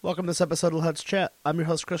Welcome to this episode of Let's Chat. I'm your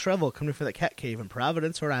host, Chris Revel, coming from the Cat Cave in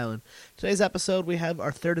Providence, Rhode Island. Today's episode, we have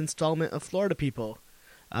our third installment of Florida People.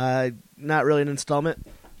 Not really an installment.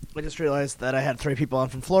 I just realized that I had 3 people on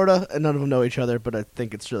from Florida, and none of them know each other, but I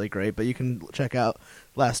think it's really great. But you can check out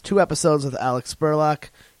the last 2 episodes with Alex Spurlock,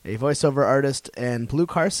 a voiceover artist, and Blue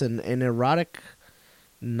Carson, an erotic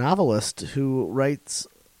novelist who writes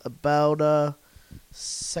about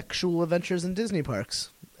sexual adventures in Disney parks,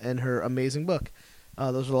 and her amazing book.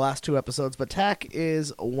 Those are the last 2 episodes, but Tack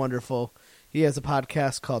is wonderful. He has a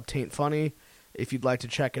podcast called Taint Funny. If you'd like to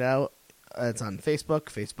check it out, it's on Facebook,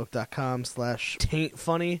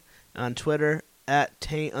 facebook.com/taintfunny, on Twitter,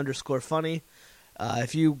 @taint_funny.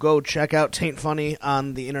 If you go check out Taint Funny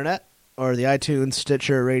on the internet, or the iTunes,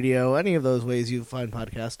 Stitcher, Radio, any of those ways you find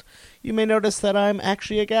podcast, you may notice that I'm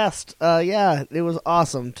actually a guest. Yeah, it was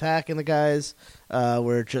awesome. Tack and the guys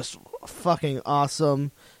were just fucking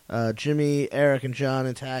awesome. Jimmy, Eric, and John,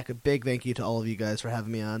 and Tack, a big thank you to all of you guys for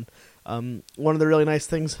having me on. One of the really nice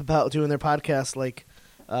things about doing their podcast,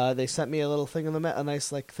 they sent me a little thing in the a nice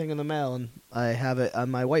thing in the mail, and I have it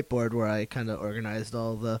on my whiteboard where I kind of organized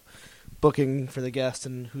all the booking for the guest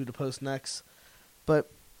and who to post next.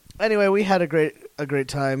 But anyway, we had a great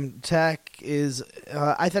time. Tack is,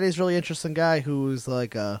 I thought he's a really interesting guy who's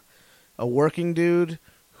like a working dude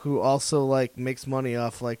who also makes money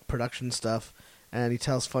off production stuff. And he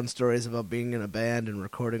tells fun stories about being in a band and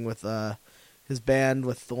recording with his band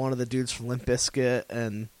with one of the dudes from Limp Bizkit,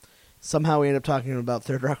 and somehow we end up talking about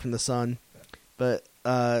Third Rock from the Sun. But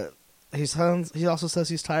he also says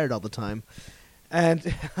he's tired all the time.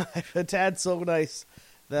 And Tad's so nice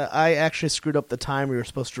that I actually screwed up the time we were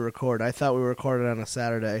supposed to record. I thought we were recording on a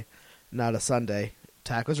Saturday, not a Sunday.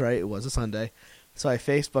 Tack was right, it was a Sunday. So I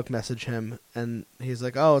Facebook messaged him, and he's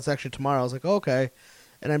like, oh, it's actually tomorrow. I was like, oh, okay.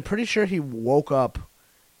 And I'm pretty sure he woke up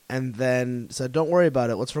and then said, don't worry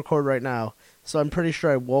about it, let's record right now. So I'm pretty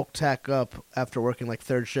sure I woke Tack up after working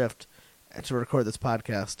third shift to record this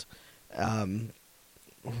podcast.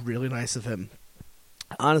 Really nice of him.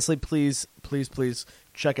 Honestly, please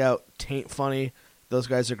check out Taint Funny. Those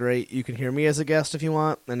guys are great. You can hear me as a guest if you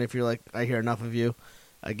want. And if you're like, I hear enough of you,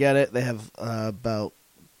 I get it. They have about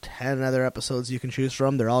 10 other episodes you can choose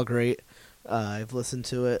from. They're all great. I've listened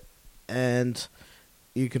to it. And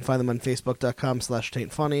you can find them on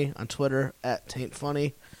facebook.com/taintfunny, on Twitter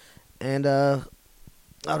 @taintfunny, and I'll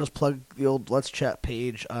just plug the old Let's Chat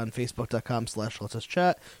page on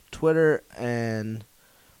facebook.com/letsuschat. Twitter and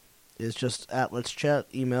is just @letschat.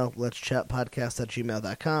 Email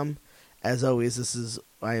letschatpodcast@gmail.com. As always,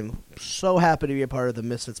 I am so happy to be a part of the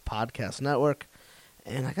Misfits Podcast Network,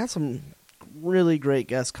 and I got some really great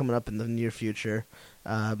guests coming up in the near future.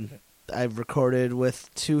 I've recorded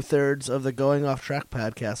with 2/3 of the Going Off Track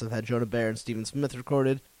podcast. I've had Jonah Baer and Stephen Smith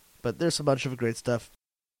recorded, but there's a bunch of great stuff.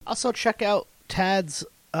 Also, check out Tad's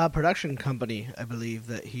production company, I believe,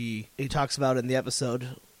 that he talks about in the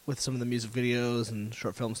episode with some of the music videos and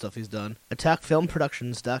short film stuff he's done.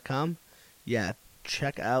 AttackFilmProductions.com. Yeah,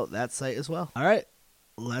 check out that site as well. All right,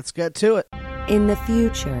 let's get to it. In the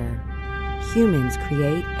future, humans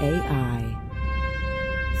create AI.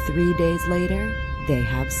 3 days later, they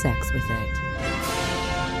have sex with it.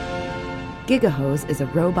 Gigahose is a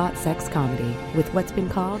robot sex comedy with what's been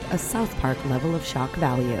called a South Park level of shock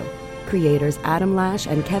value. Creators Adam Lash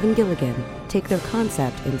and Kevin Gilligan take their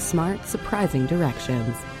concept in smart, surprising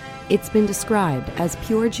directions. It's been described as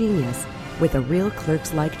pure genius with a real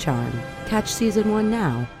Clerks-like charm. Catch season 1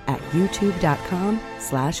 now at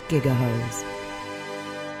youtube.com/gigahose.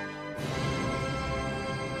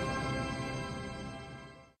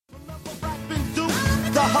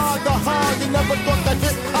 The hard, you never thought that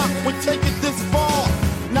hip-hop would take it this far.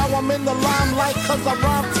 Now I'm in the limelight cause I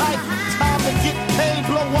rhyme tight. Time to get paid,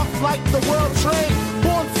 blow up like the world trade.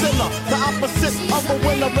 Born sinner, the opposite of a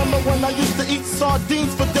winner. Remember when I used to eat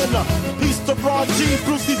sardines for dinner? Peace to Ron G,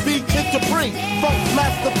 Brucey B, Kid Capri, Funk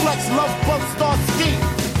Master Flex, Love Bug Star Ski.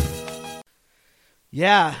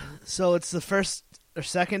 Yeah, so it's the first or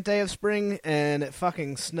second day of spring, and it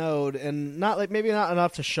fucking snowed, and maybe not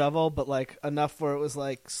enough to shovel, but enough where it was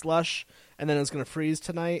slush, and then it was gonna freeze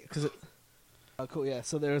tonight because it. Oh, cool, yeah.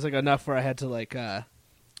 So there was enough where I had to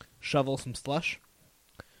shovel some slush,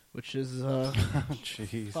 which is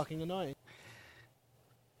Jeez. fucking annoying.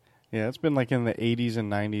 Yeah, it's been in the 80s and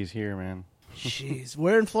 90s here, man. Jeez,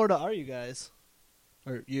 where in Florida are you guys?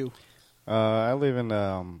 Or you? I live in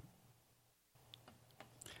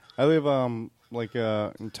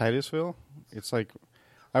in Titusville. It's I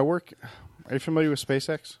work. Are you familiar with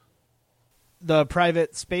SpaceX? The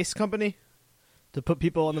private space company to put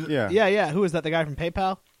people on the yeah. Who is that? The guy from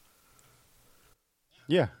PayPal?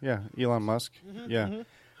 Yeah. Elon Musk. Mm-hmm, yeah. Mm-hmm.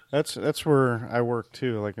 That's where I work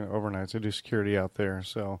too, like in overnights. I do security out there,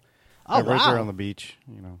 so Oh, right wow. there on the beach.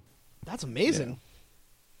 That's amazing.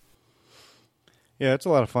 Yeah, it's a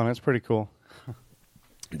lot of fun. It's pretty cool.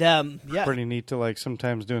 Yeah. Pretty neat to like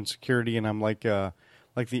sometimes doing security, and I'm like the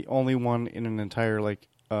only one in an entire like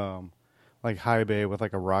high bay with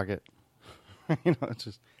like a rocket. It's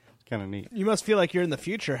just kind of neat. You must feel like you're in the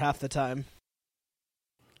future half the time.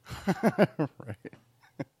 Right.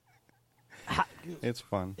 It's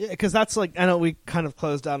fun. Yeah, because that's like, I know we kind of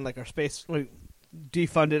closed down like our space. We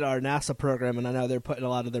defunded our NASA program, and I know they're putting a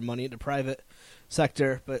lot of their money into private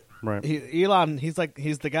sector. But Right. Elon, he's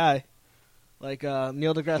the guy. Like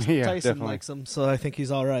Neil deGrasse Yeah, Tyson definitely. likes him, so I think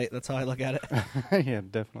he's all right. That's how I look at it. Yeah,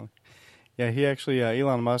 definitely. Yeah, he actually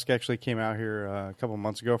Elon Musk actually came out here a couple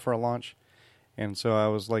months ago for a launch, and so I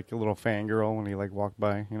was like a little fangirl when he like walked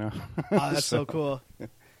by. Oh, that's so cool.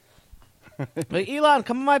 Like, Elon,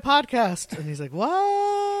 come on my podcast. And he's like, what?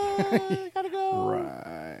 I gotta go.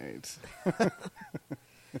 Right.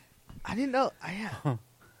 I didn't know.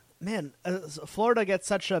 Man, Florida gets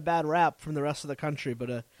such a bad rap from the rest of the country,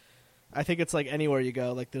 but I think it's like anywhere you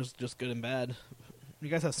go, like there's just good and bad. You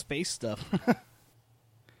guys have space stuff.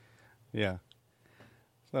 Yeah.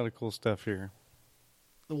 It's a lot of cool stuff here.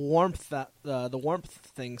 The warmth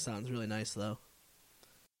thing sounds really nice, though.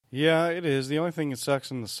 Yeah, it is. The only thing that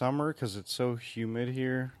sucks in the summer because it's so humid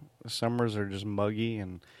here. The summers are just muggy,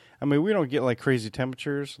 and I mean we don't get like crazy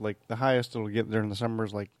temperatures. Like the highest it'll get during the summer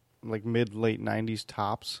is like mid late 90s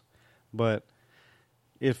tops, but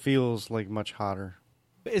it feels like much hotter.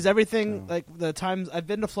 Is everything like the times I've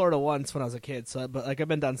been to Florida once when I was a kid, but like I've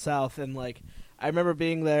been down south, and like I remember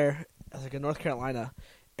being there, I was like in North Carolina,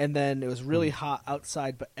 and then it was really hot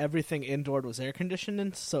outside, but everything indoor was air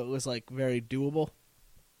conditioned, so it was like very doable.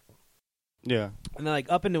 Yeah. And then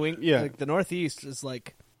like up in New England, like the Northeast is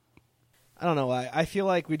like, I don't know why. I feel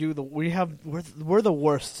like we're the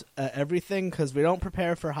worst at everything because we don't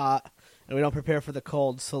prepare for hot and we don't prepare for the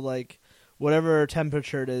cold. So like whatever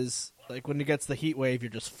temperature it is, like when it gets the heat wave, you're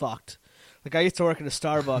just fucked. Like I used to work at a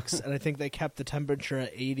Starbucks and I think they kept the temperature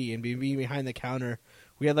at 80 and being behind the counter,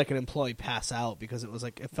 we had like an employee pass out because it was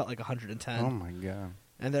like it felt like 110. Oh my god.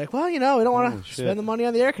 And they're like, well, we don't want to spend the money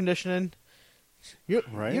on the air conditioning. You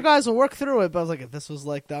guys will work through it, but I was like, if this was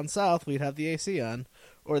like down south, we'd have the AC on.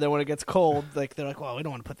 Or then when it gets cold, like they're like, well, we don't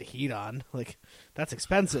want to put the heat on. Like that's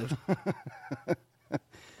expensive.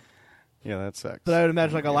 Yeah, that sucks. But I would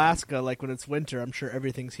imagine like Alaska, like when it's winter, I'm sure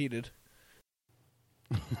everything's heated.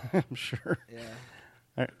 I'm sure.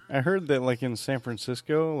 Yeah. I heard that like in San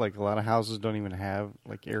Francisco, like a lot of houses don't even have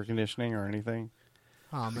like air conditioning or anything.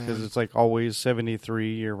 Oh man. Because it's like always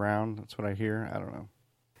 73 year round. That's what I hear. I don't know.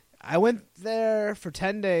 I went there for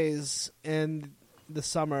 10 days in the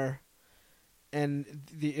summer, and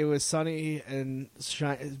it was sunny and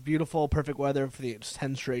beautiful, perfect weather for the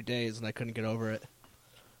 10 straight days, and I couldn't get over it.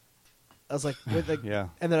 I was like, yeah.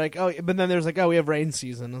 And they're like, oh, but then there's like, oh, we have rain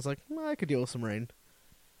season. I was like, well, I could deal with some rain.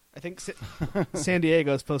 I think San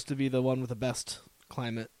Diego is supposed to be the one with the best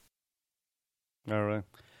climate. Oh, really?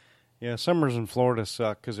 Yeah, summers in Florida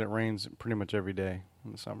suck because it rains pretty much every day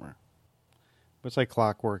in the summer. But it's like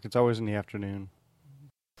clockwork. It's always in the afternoon.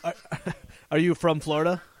 Are you from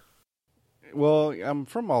Florida? Well, I'm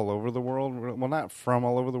from all over the world. Well, not from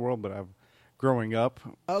all over the world, but growing up,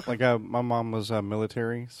 okay. like my mom was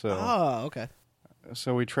military, so okay.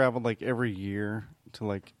 So we traveled like every year to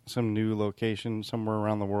like some new location somewhere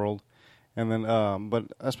around the world, and then but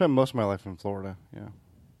I spent most of my life in Florida. Yeah.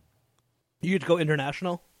 You get to go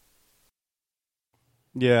international?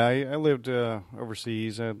 Yeah, I lived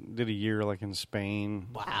overseas. I did a year like in Spain.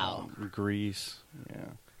 Wow. Greece. Yeah.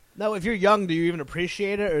 Now, if you're young, do you even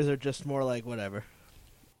appreciate it, or is it just more like whatever?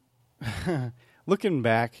 Looking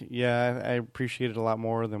back, yeah, I appreciate it a lot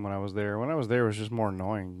more than when I was there. When I was there, it was just more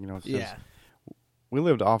annoying, 'cause yeah. we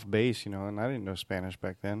lived off base, and I didn't know Spanish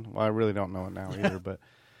back then. Well, I really don't know it now either, but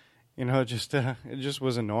it just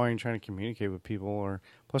was annoying trying to communicate with people. Or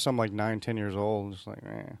plus, I'm like 9, 10 years old, just like,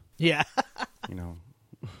 yeah,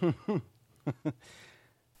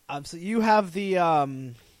 So you have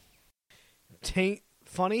the Taint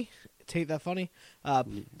Funny? Taint That Funny?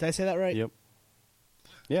 Did I say that right? Yep.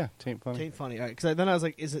 Yeah, Taint Funny. Taint Funny. All right, because then I was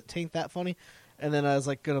like, is it Taint That Funny? And then I was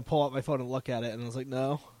like, going to pull out my phone and look at it, and I was like,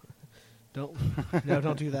 no, don't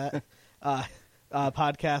do that.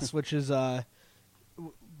 Podcast, which is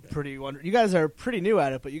pretty wonderful. You guys are pretty new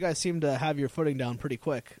at it, but you guys seem to have your footing down pretty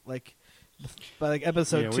quick. Like, by like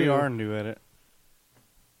episode 2. We are new at it.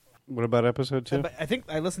 What about episode 2? I think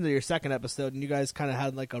I listened to your second episode, and you guys kind of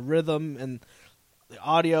had like a rhythm, and the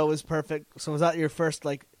audio was perfect. So was that your first,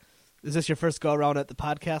 is this your first go around at the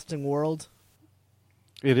podcasting world?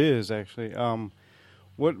 It is actually.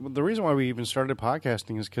 What the reason why we even started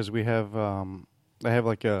podcasting is because we have I have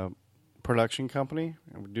like a production company.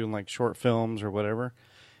 And we're doing like short films or whatever,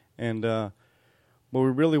 and but we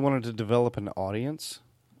really wanted to develop an audience.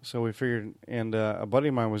 So we figured, and a buddy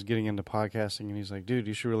of mine was getting into podcasting, and he's like, "Dude,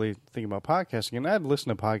 you should really think about podcasting." And I'd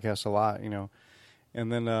listen to podcasts a lot,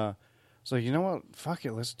 and then it's like, you know what? Fuck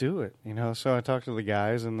it, let's do it. So I talked to the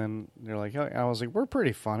guys, and then they're like, oh, I was like, we're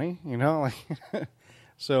pretty funny, like.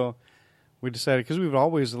 So we decided, because we would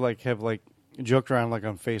always have joked around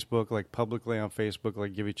on Facebook, publicly on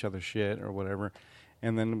Facebook, give each other shit or whatever,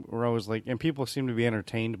 and then we're always and people seem to be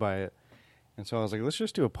entertained by it, and so I was like, let's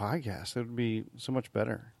just do a podcast. It would be so much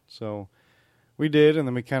better. So we did, and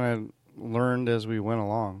then we kind of learned as we went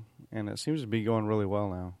along. And it seems to be going really well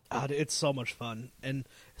now. It's so much fun. And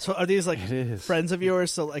so are these It is. friends of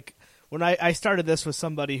yours? So when I started this with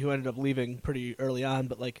somebody who ended up leaving pretty early on,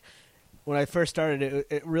 but when I first started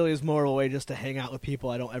it really is more of a way just to hang out with people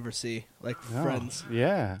I don't ever see, friends.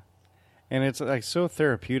 Yeah. And it's so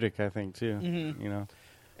therapeutic, I think, too.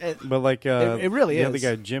 Mm-hmm. But it really the is. other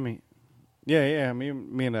guy, Jimmy. Yeah.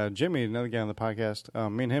 Me and Jimmy, another guy on the podcast,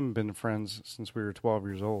 me and him have been friends since we were 12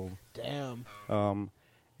 years old. Damn.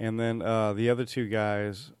 And then the other two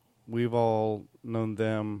guys, we've all known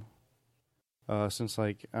them since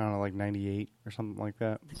I don't know, 98 or something like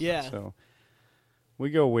that. Yeah. So we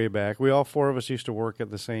go way back. We all four of us used to work at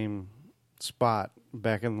the same spot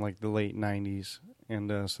back in the late 90s. And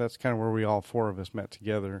so that's kind of where we all four of us met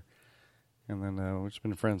together. And then we've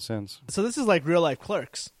been friends since. So this is like real life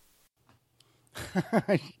Clerks.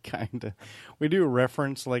 Kind of. We do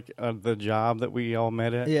reference the job that we all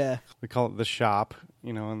met at. Yeah. We call it the shop,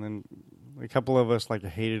 and then a couple of us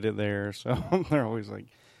hated it there, so they're always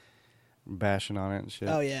bashing on it and shit.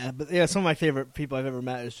 Oh yeah, but yeah, some of my favorite people I've ever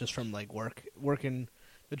met is just from working.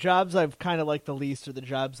 The jobs I've kind of liked the least are the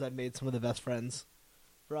jobs I've made some of the best friends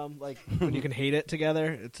from. When you can hate it together,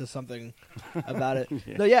 it's just something about it.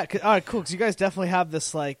 Yeah. No, yeah, all right, cool. Because you guys definitely have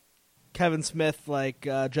this Kevin Smith, Judd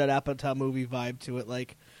Apatow movie vibe to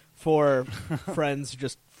it, four friends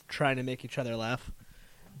just trying to make each other laugh.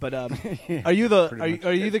 But Yeah, are you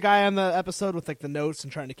the guy on the episode with the notes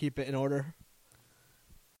and trying to keep it in order?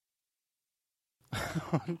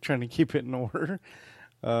 Trying to keep it in order.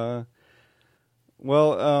 Let's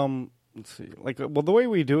see. The way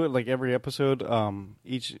we do it, every episode,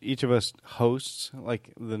 each of us hosts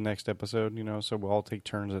the next episode. So we'll all take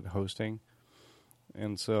turns at hosting,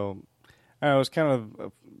 and so. It was kind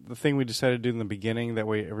of the thing we decided to do in the beginning. That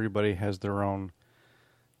way everybody has their own,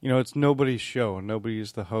 it's nobody's show.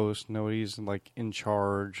 Nobody's the host. Nobody's in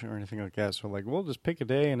charge or anything like that. So we'll just pick a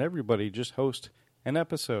day and everybody just host an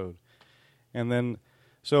episode. And then,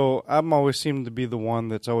 so I'm always seem to be the one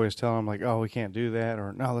that's always telling them oh, we can't do that,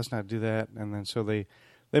 or no, let's not do that. And then so they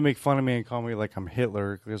make fun of me and call me I'm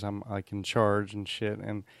Hitler because I'm in charge and shit.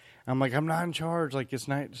 And I'm I'm not in charge. It's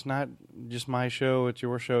not just my show. It's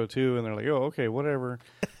your show too. And they're oh, okay, whatever.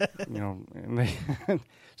 And they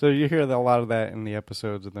so you hear a lot of that in the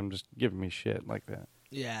episodes of them just giving me shit like that.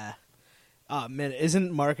 Yeah. Oh man,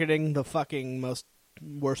 isn't marketing the fucking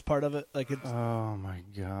worst part of it? Oh my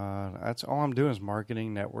god, that's all I'm doing is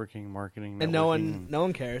marketing, networking, and no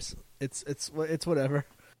one cares. It's whatever.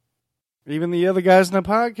 Even the other guys in the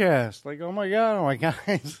podcast, oh my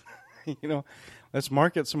guys, let's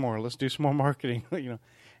market some more. Let's do some more marketing,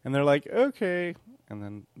 And they're okay. And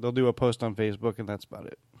then they'll do a post on Facebook, and that's about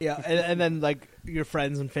it. Yeah, and then your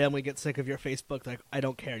friends and family get sick of your Facebook. I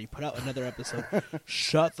don't care. You put out another episode.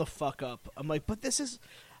 Shut the fuck up. I'm but this is,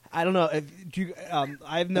 I don't know.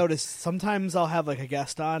 I've noticed sometimes I'll have a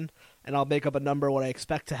guest on, and I'll make up a number what I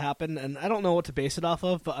expect to happen, and I don't know what to base it off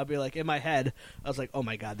of. But I'll be in my head, I was oh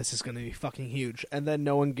my god, this is going to be fucking huge, and then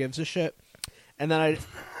no one gives a shit. And then I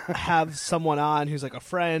have someone on who's a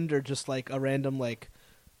friend or just a random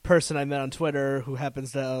person I met on Twitter who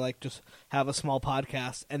happens to just have a small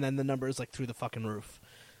podcast, and then the number is through the fucking roof.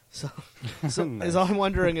 So Nice. Is all I'm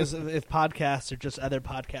wondering is if podcasts are just other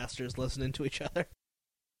podcasters listening to each other.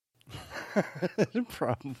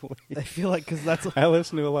 Probably. I feel because that's I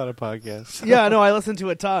listen to a lot of podcasts. yeah, no, I listen to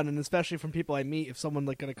a ton, and especially from people I meet. If someone's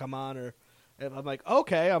going to come on, or if I'm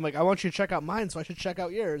okay, I'm I want you to check out mine, so I should check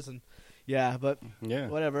out yours, and yeah, but Yeah.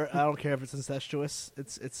 whatever. I don't care if it's incestuous.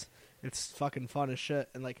 It's fucking fun as shit.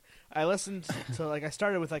 And I listened to I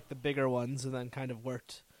started with the bigger ones, and then kind of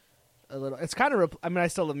worked a little. It's kind of I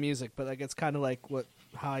still love music, but it's kind of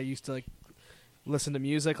how I used to listen to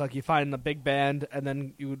music. You find a big band, and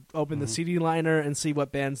then you would open the CD liner and see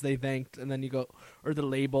what bands they thanked, and then you go or the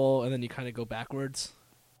label, and then you kind of go backwards.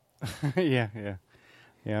 Yeah.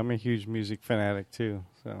 I'm a huge music fanatic too.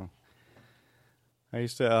 So I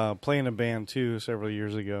used to play in a band too several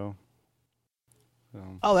years ago. So,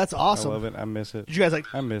 Oh, that's awesome. I love it. I miss it. Did you guys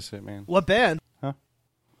I miss it, man. what band?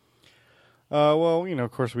 Well,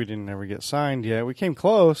 of course, we didn't ever get signed yet. We came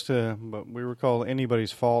close to, but we were called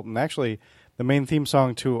Anybody's Fault. And actually, the main theme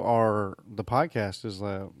song to the podcast is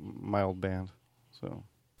my old band. So.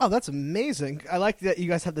 Oh, that's amazing. I like that you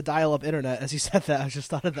guys have the dial-up internet. As you said that, I just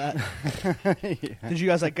thought of that. Yeah. Did you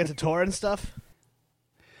guys get to tour and stuff?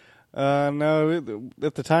 No,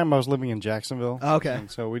 at the time I was living in Jacksonville. Oh, okay.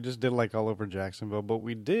 And so we just did all over Jacksonville, but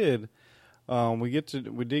we did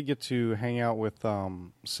did get to hang out with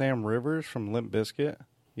Sam Rivers from Limp Bizkit.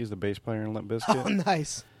 He's the bass player in Limp Bizkit. Oh,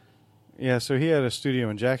 nice. Yeah, so he had a studio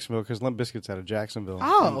in Jacksonville because Limp Bizkit's out of Jacksonville.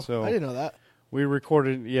 Oh, and so I didn't know that. we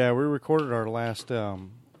recorded our last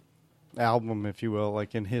album, if you will,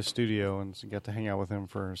 in his studio, and so got to hang out with him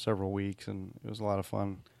for several weeks, and it was a lot of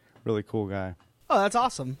fun. Really cool guy. Oh, that's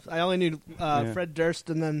awesome. I only knew Fred Durst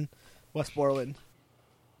and then Wes Borland.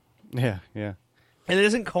 Yeah. And it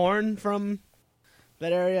isn't Korn from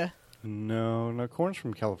that area? No, Korn's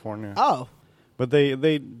from California. Oh. But they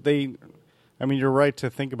I mean, you're right to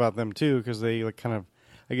think about them too, because they kind of,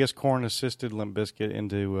 I guess Korn assisted Limp Bizkit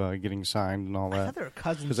into getting signed and all I that. thought they were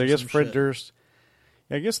cousins. Because I guess Fred Durst,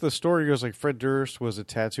 I guess the story goes Fred Durst was a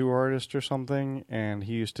tattoo artist or something, and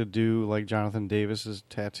he used to do Jonathan Davis's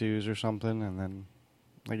tattoos or something, and then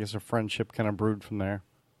I guess a friendship kind of brewed from there.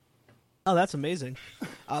 Oh, that's amazing.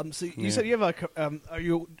 So you said you have are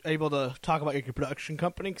you able to talk about your production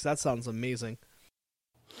company? Because that sounds amazing.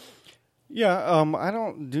 Yeah, I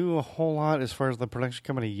don't do a whole lot as far as the production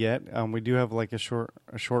company yet. We do have a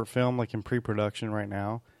short film in pre-production right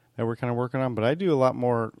now that we're kind of working on, but I do a lot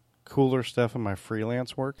more cooler stuff in my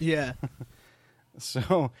freelance work. Yeah.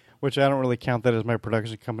 So, which I don't really count that as my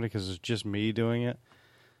production company because it's just me doing it.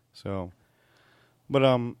 So, but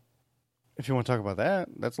if you want to talk about that,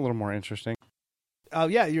 that's a little more interesting. Oh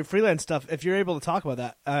yeah, your freelance stuff. If you're able to talk about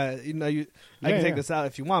that, I can take this out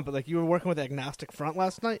if you want. But you were working with Agnostic Front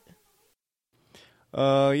last night.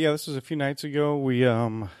 Yeah, this was a few nights ago. We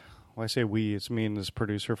I say we, it's me and this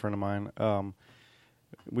producer friend of mine.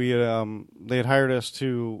 They had hired us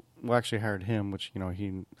to, actually hired him, which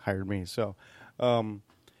he hired me. So,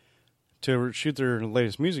 to shoot their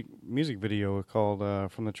latest music video called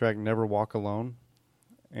from the track "Never Walk Alone."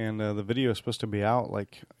 And the video is supposed to be out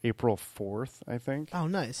April 4th, I think. Oh,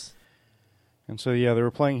 nice. And so, yeah, they were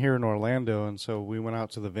playing here in Orlando, and so we went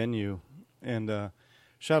out to the venue and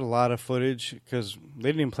shot a lot of footage because they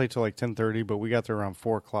didn't even play till 10:30, but we got there around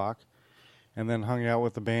 4 o'clock, and then hung out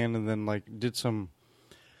with the band, and then did some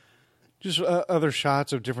just other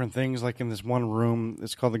shots of different things. In this one room,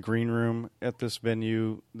 it's called the Green Room at this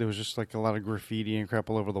venue. There was just a lot of graffiti and crap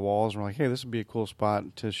all over the walls. And we're hey, this would be a cool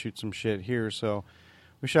spot to shoot some shit here. So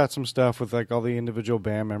we shot some stuff with all the individual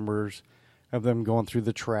band members, of them going through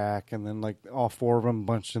the track, and then all 4 of them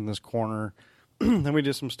bunched in this corner. Then we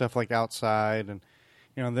did some stuff outside, and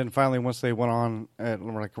and then finally once they went on at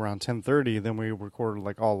around 10:30, then we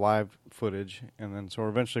recorded all live footage, and then so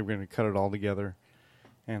eventually we're going to cut it all together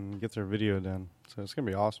and get their video done. So it's going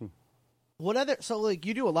to be awesome. What other? So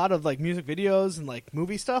you do a lot of music videos and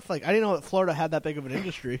movie stuff. I didn't know that Florida had that big of an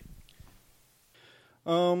industry.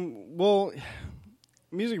 Well,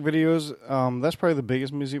 music videos, that's probably the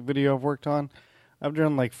biggest music video I've worked on. I've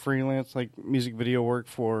done freelance music video work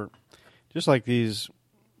for just these,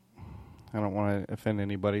 I don't want to offend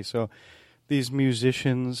anybody, so these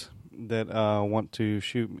musicians that want to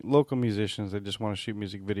shoot, local musicians that just want to shoot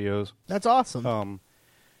music videos. That's awesome.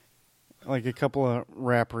 A couple of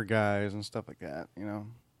rapper guys and stuff like that,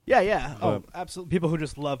 Yeah. Oh, absolutely. People who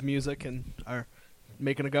just love music and are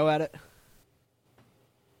making a go at it.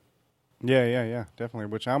 Yeah, definitely.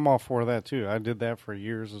 Which I'm all for that too. I did that for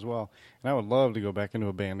years as well, and I would love to go back into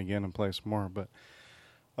a band again and play some more. But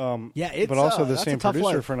it's but also the that's same a tough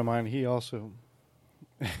producer life. friend of mine, he also,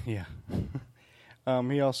 yeah,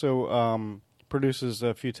 he also produces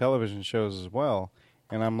a few television shows as well,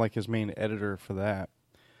 and I'm his main editor for that.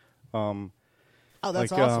 Oh,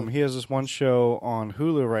 that's awesome. He has this one show on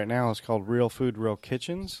Hulu right now. It's called Real Food, Real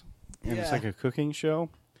Kitchens, and it's a cooking show.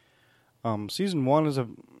 Season 1's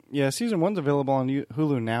available on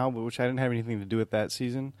Hulu now, but which I didn't have anything to do with that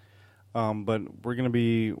season. But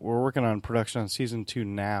we're working on production on season 2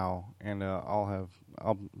 now, and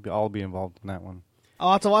I'll be involved in that one.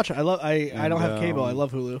 I'll have to watch it. I don't have cable. I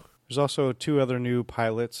love Hulu. There's also 2 other new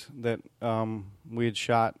pilots that we had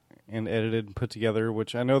shot and edited and put together,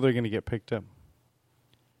 which I know they're going to get picked up.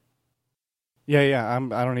 Yeah.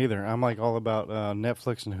 I don't either. I'm all about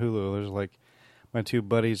Netflix and Hulu. There's my 2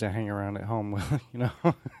 buddies I hang around at home with.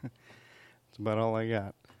 It's about all I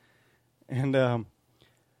got. And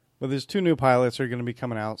But there's 2 new pilots that are going to be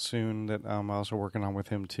coming out soon that I'm also working on with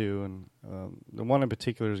him too, and the one in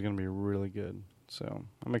particular is going to be really good. So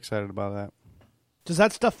I'm excited about that. Does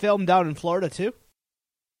that stuff film down in Florida too?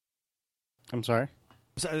 I'm sorry?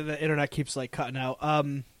 So the internet keeps like cutting out.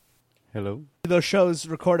 Hello? Do those shows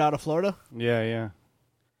record out of Florida? Yeah.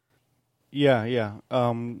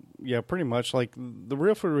 Yeah, pretty much. Like, the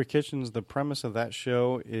Real Food Real Kitchens, the premise of that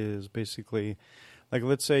show is basically, like,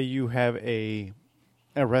 let's say you have a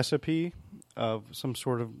recipe of some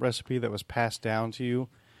sort of recipe that was passed down to you,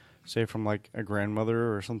 say from, like, a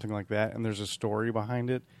grandmother or something like that, and there's a story behind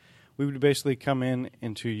it. We would basically come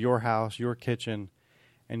into your house, your kitchen,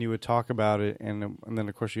 and you would talk about it, and then,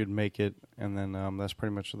 of course, you'd make it, and then that's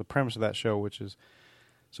pretty much the premise of that show, which is,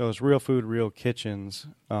 so it's Real Food, Real Kitchens,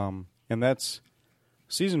 and that's,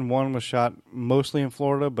 season 1 was shot mostly in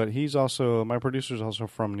Florida, but my producer's also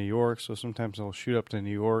from New York, so sometimes he'll shoot up to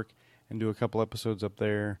New York and do a couple episodes up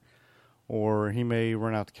there, or he may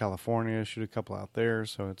run out to California, shoot a couple out there,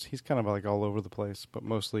 so he's kind of like all over the place, but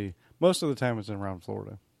most of the time it's around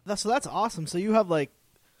Florida. So that's awesome. So you have like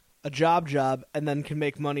a job, and then can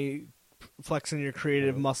make money flexing your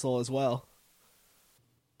creative muscle as well.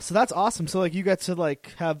 So that's awesome. So like you get to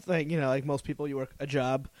like have like, you know, like most people, you work a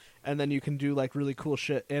job and then you can do like really cool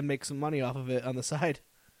shit and make some money off of it on the side.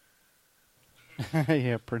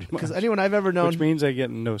 Yeah, pretty much. Because anyone I've ever known, which means I get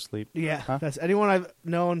no sleep. Yeah, huh? That's anyone I've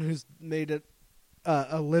known who's made it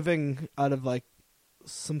a living out of like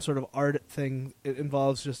some sort of art thing. It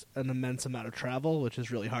involves just an immense amount of travel, which is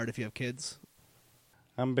really hard if you have kids.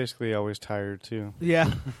 I'm basically always tired too.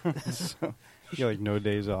 Yeah, so you get like no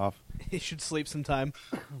days off. You should sleep sometime.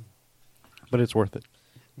 But it's worth it.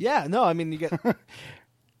 Yeah, no, I mean you get.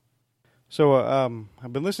 So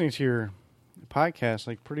I've been listening to your podcast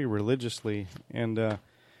like pretty religiously, and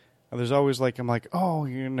there's always like I'm like, oh,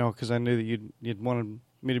 you know, because I knew that you'd wanted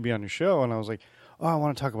me to be on your show, and I was like, oh, I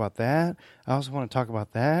want to talk about that. I also want to talk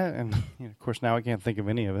about that, and you know, of course now I can't think of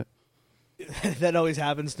any of it. That always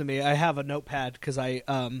happens to me. I have a notepad because I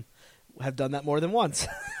have done that more than once.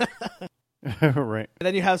 Right. And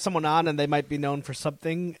then you have someone on, and they might be known for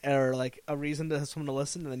something or like a reason to have someone to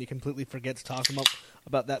listen, and then you completely forget to talk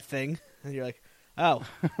about that thing, and you're like, oh,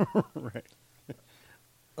 right.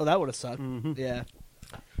 Oh, that would have sucked. Mm-hmm. Yeah.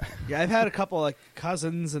 Yeah, I've had a couple like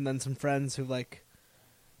cousins and then some friends who like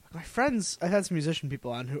my friends. I've had some musician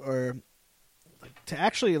people on who are like, to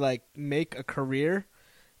actually like make a career.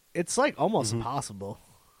 It's like almost impossible.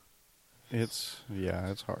 It's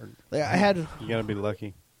hard. Like I had, you gotta be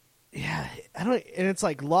lucky. Yeah, I don't, and it's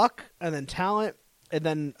like luck and then talent and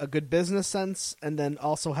then a good business sense and then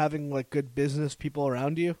also having like good business people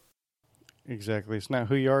around you. Exactly. It's not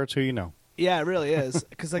who you are; it's who you know. Yeah, it really is.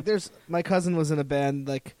 Because like, my cousin was in a band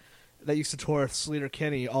like that used to tour with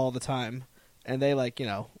Sleater-Kinney all the time, and they like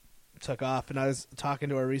took off. And I was talking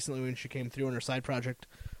to her recently when she came through on her side project,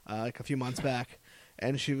 like a few months back,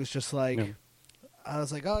 and she was just like, yeah. I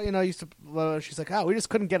was like, oh, used to. Well, she's like, oh, we just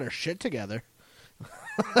couldn't get our shit together.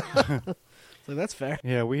 So that's fair.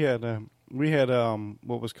 Yeah, we had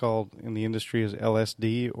what was called in the industry as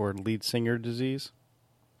LSD or lead singer disease.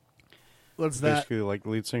 What's that? Basically, like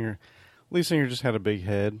lead singer just had a big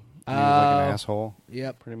head. He was like an asshole.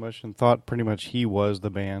 Yep. Pretty much, and thought pretty much he was the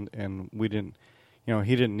band, and we didn't.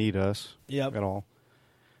 He didn't need us. Yep. At all.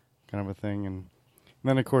 Kind of a thing, and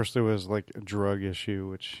then of course there was like a drug issue,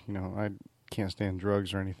 which I can't stand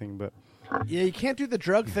drugs or anything, but. Yeah, you can't do the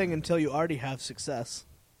drug thing until you already have success.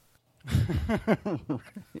 Because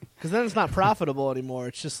then it's not profitable anymore.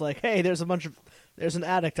 It's just like, hey, there's an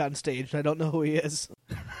addict on stage, and I don't know who he is.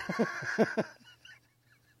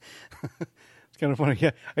 It's kind of funny.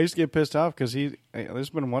 Yeah, I used to get pissed off because there's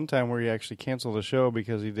been one time where he actually canceled the show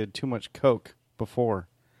because he did too much coke before.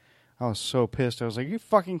 I was so pissed. I was like, "Are you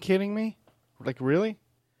fucking kidding me? Like, really?"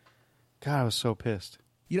 God, I was so pissed.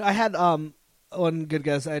 I had one good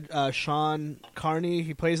guess. I had Sean Carney.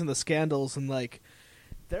 He plays in the Scandals, and like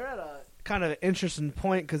they're at a kind of interesting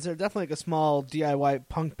point because they're definitely like a small DIY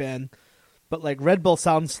punk band. But like Red Bull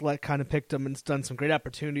Sound Select kind of picked them and it's done some great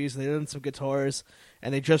opportunities. They done some guitars,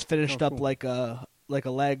 and they just finished up like a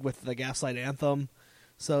leg with the Gaslight Anthem.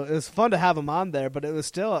 So it was fun to have him on there. But it was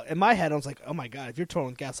still in my head. I was like, oh my god, if you're touring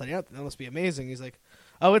with Gaslight Anthem, that must be amazing. He's like,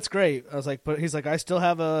 oh, it's great. I was like, but he's like, I still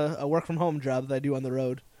have a work from home job that I do on the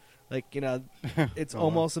road. Like it's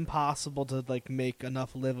almost impossible to like make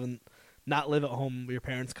enough not live at home with your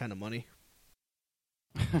parents kind of money.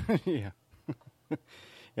 Yeah, yeah,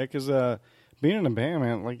 because being in a band,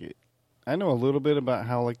 man, like I know a little bit about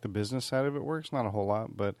how like the business side of it works. Not a whole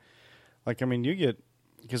lot, but like I mean, you get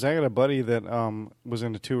because I got a buddy that was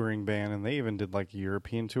in a touring band, and they even did like a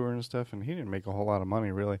European tour and stuff, and he didn't make a whole lot of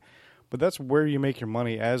money really. But that's where you make your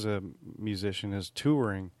money as a musician, is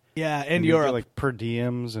touring. Yeah, and Europe. get, like per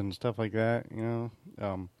diems and stuff like that,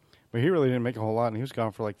 But he really didn't make a whole lot, and he was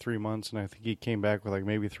gone for like 3 months, and I think he came back with like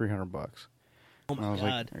maybe $300. Oh my I was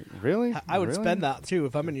God! like, really? I would Really? spend that too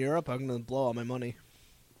if I'm in Europe. I'm going to blow all my money.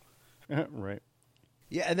 Right.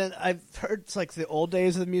 Yeah, and then I've heard it's like the old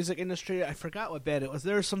days of the music industry. I forgot what band it was.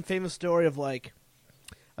 There was some famous story of like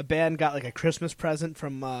a band got like a Christmas present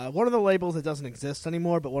from one of the labels that doesn't exist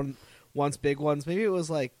anymore, but once big ones. Maybe it was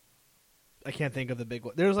like, I can't think of the big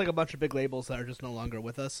one. There's like a bunch of big labels that are just no longer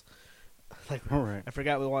with us. Like, All right. I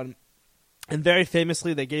forgot what one. And very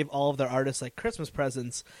famously, they gave all of their artists like Christmas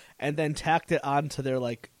presents, and then tacked it onto their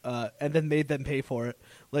and then made them pay for it.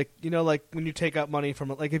 Like, like when you take out money from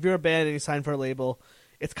like if you're a band and you sign for a label,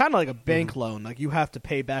 it's kind of like a bank loan. Like you have to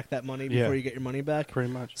pay back that money before you get your money back. Pretty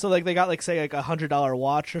much. So like they got like say like $100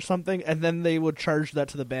 watch or something, and then they would charge that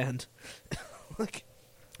to the band. Like,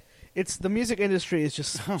 it's the music industry is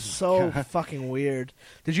just so fucking weird.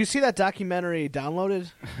 Did you see that documentary Downloaded?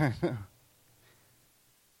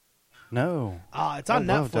 No. It's on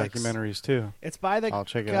I Netflix. love documentaries too. It's by the I'll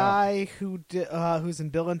check it guy who's in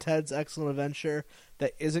Bill and Ted's Excellent Adventure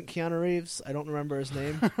that isn't Keanu Reeves. I don't remember his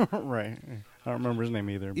name. Right. I don't remember his name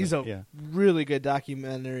either. He's but, a really good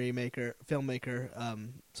documentary filmmaker.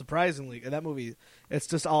 Surprisingly, that movie, it's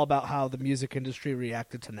just all about how the music industry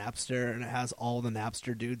reacted to Napster, and it has all the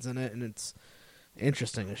Napster dudes in it, and it's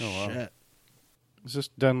interesting as shit. Is this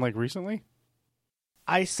done like recently?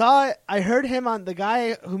 I saw it. I heard him on the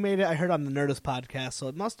guy who made it. I heard on the Nerdist podcast, so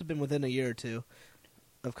it must have been within a year or two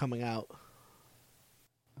of coming out.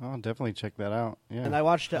 I'll definitely check that out. Yeah, And I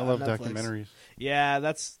watched it. I love on Netflix.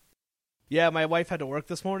 documentaries. Yeah, my wife had to work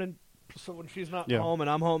this morning, so when she's not Yeah. home and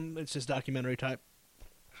I'm home, it's just documentary type.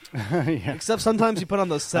 Yeah. Except sometimes you put on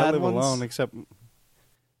those sad I live ones. alone, except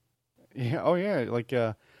yeah. Oh yeah, like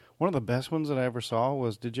one of the best ones that I ever saw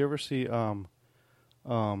was. Did you ever see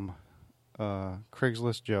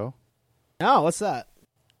Craigslist Joe? No, what's that?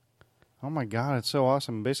 Oh my God, it's so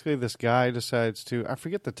awesome. Basically, this guy decides to, I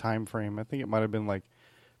forget the time frame. I think it might have been like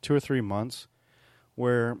 2 or 3 months,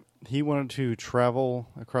 where he wanted to travel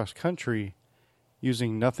across country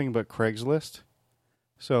using nothing but Craigslist.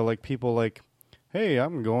 So like people like, hey,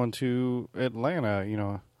 I'm going to Atlanta,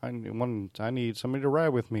 I need somebody to ride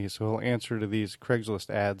with me. So he'll answer to these Craigslist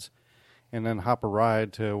ads and then hop a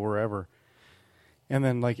ride to wherever. And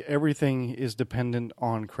then, like, everything is dependent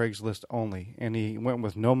on Craigslist only. And he went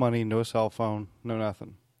with no money, no cell phone, no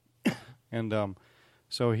nothing. And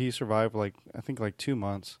so he survived, I think 2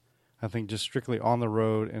 months. I think just strictly on the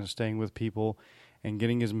road and staying with people and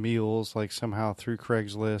getting his meals, like, somehow through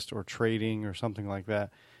Craigslist or trading or something like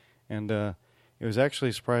that. And it was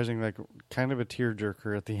actually surprising, like, kind of a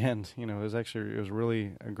tearjerker at the end. It was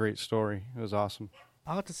really a great story. It was awesome.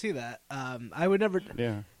 I'll have to see that. I would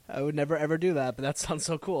never ever do that, but that sounds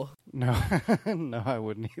so cool. No, no, I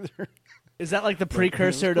wouldn't either. Is that like the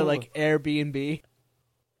precursor to like Airbnb?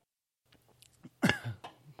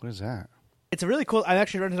 What is that? It's a really cool. I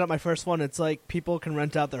actually rented out my first one. It's like people can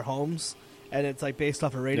rent out their homes, and it's like based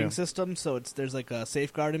off a rating system. So there's like a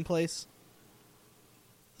safeguard in place.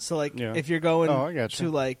 So like if you're going to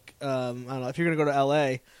like I don't know, if you're gonna go to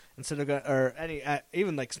LA instead of or any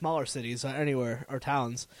even like smaller cities anywhere or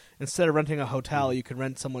towns, instead of renting a hotel, you can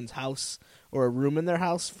rent someone's house or a room in their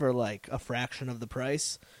house for like a fraction of the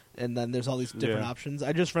price. And then there's all these different options.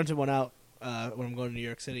 I just rented one out when I'm going to New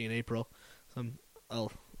York City in April.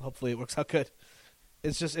 So hopefully it works out good.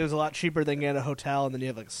 It was a lot cheaper than getting a hotel, and then you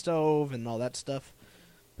have like a stove and all that stuff.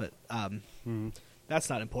 But that's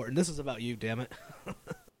not important. This is about you, damn it.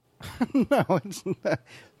 No, it's not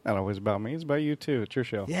always about me. It's about you too. It's your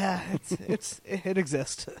show. Yeah, it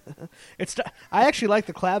exists. I actually like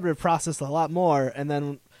the collaborative process a lot more. And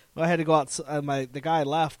then when I had to go out, the guy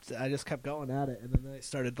left. I just kept going at it, and then I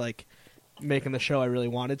started like making the show I really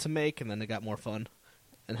wanted to make, and then it got more fun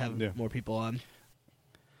and having more people on.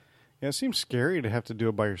 Yeah, it seems scary to have to do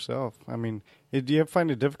it by yourself. I mean, do you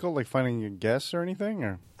find it difficult, like finding guests or anything?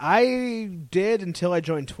 Or I did until I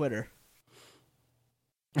joined Twitter.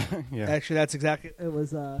 Yeah. Actually, that's exactly it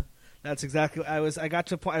was. That's exactly. I got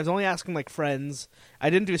to a point. I was only asking like friends. I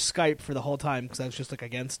didn't do Skype for the whole time because I was just like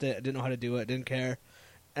against it. I didn't know how to do it. Didn't care.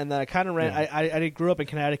 And then I kind of ran. Yeah. I grew up in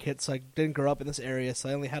Connecticut, so I didn't grow up in this area. So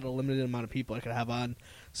I only had a limited amount of people I could have on.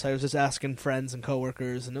 So I was just asking friends and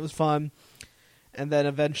coworkers, and it was fun. And then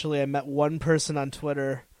eventually, I met one person on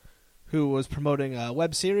Twitter who was promoting a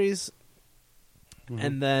web series.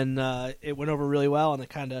 And then it went over really well,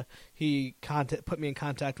 and he put me in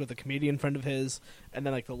contact with a comedian friend of his, and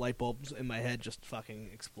then like the light bulbs in my head just fucking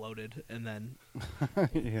exploded, and then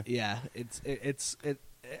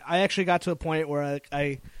I actually got to a point where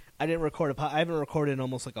I didn't record I haven't recorded in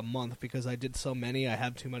almost like a month because I did so many. I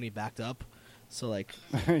have too many backed up, so like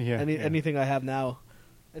anything I have now,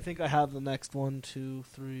 I think I have the next 1, 2,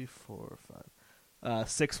 3, 4, 5,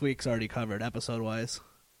 6 weeks already covered episode wise.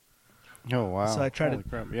 Oh wow! So I try Holy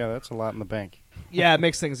crap. Yeah, that's a lot in the bank. Yeah, it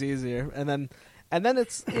makes things easier, and then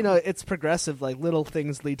it's it's progressive. Like little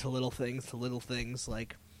things lead to little things to little things.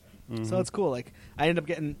 Like so, it's cool. Like I end up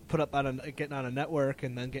getting put up on a network,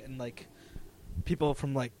 and then getting like people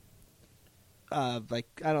from like I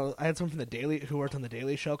don't know. I had someone from who worked on the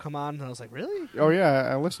Daily Show come on, and I was like, really? Oh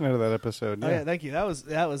yeah, I listened to that episode. Yeah. Oh yeah, thank you. That was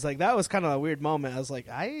kind of a weird moment. I was like,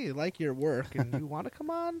 I like your work, and you want to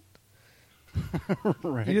come on?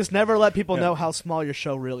 Right. You just never let people know how small your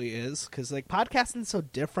show really is, because like podcasting's so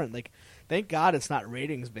different. Like, thank God it's not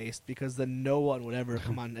ratings based, because then no one would ever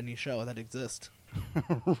come on any show that exists.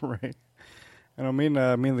 Right. And me and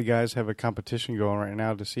the guys have a competition going right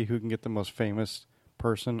now to see who can get the most famous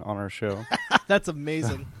person on our show. That's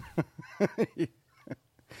amazing.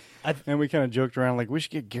 And we kind of joked around like we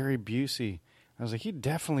should get Gary Busey. I was like, he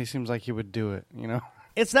definitely seems like he would do it, you know.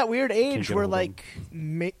 It's that weird age where, like,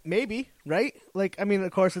 maybe, right? Like, I mean,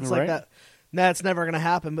 of course, it's like that. That's never going to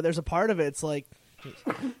happen. But there's a part of it. It's like,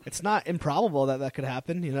 it's not improbable that could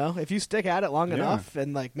happen. You know, if you stick at it long enough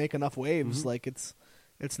and like make enough waves, like it's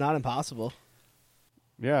not impossible.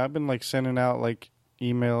 Yeah, I've been like sending out like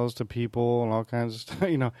emails to people and all kinds of stuff.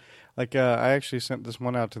 You know, like I actually sent this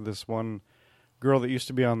one out to this one girl that used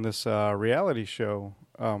to be on this reality show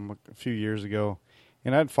a few years ago.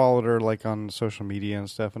 And I'd followed her like on social media and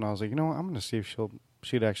stuff, and I was like, you know what, I'm going to see if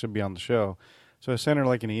she'd actually be on the show. So I sent her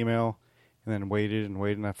like an email, and then waited,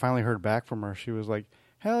 and I finally heard back from her. She was like,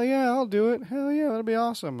 hell yeah, I'll do it. Hell yeah, that'll be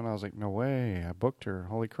awesome. And I was like, no way, I booked her.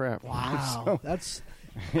 Holy crap. Wow. So, that's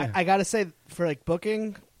I got to say, for like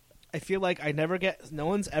booking, I feel like no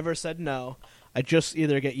one's ever said no. I just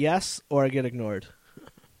either get yes or I get ignored.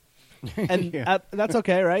 And that's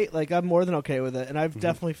okay, right? Like, I'm more than okay with it. And I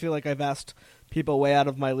definitely feel like I've asked people way out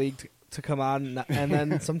of my league to come on, and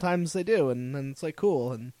then sometimes they do, and then it's like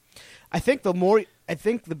cool. And I think the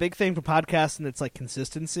big thing for podcasting, it's like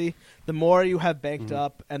consistency. The more you have banked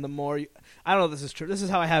up, and the more I don't know if this is true. This is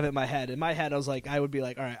how I have it in my head. In my head, I would be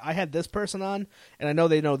like, all right, I had this person on, and I know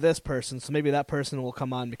they know this person, so maybe that person will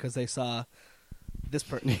come on because they saw this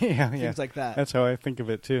person. Things like that. That's how I think of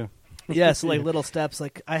it too. Yeah, so like little steps.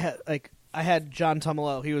 Like I had John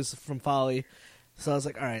Tumalo. He was from Folly. So I was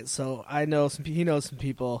like, all right, so I know he knows some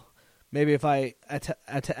people. Maybe if I had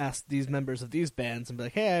to ask these members of these bands and be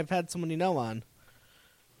like, hey, I've had someone you know on.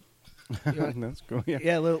 You know, that's cool. Yeah,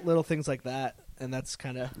 yeah, little things like that, and that's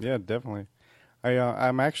kind of definitely.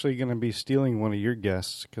 I'm actually going to be stealing one of your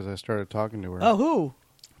guests because I started talking to her. Oh, who?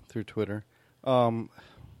 Through Twitter. I'm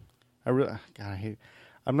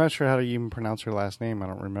not sure how to even pronounce her last name. I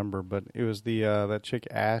don't remember, but it was the that chick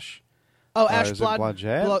Ash. Oh, Ash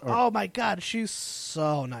Blodgett? Oh my God, she's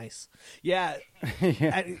so nice. Yeah,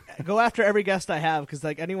 I go after every guest I have because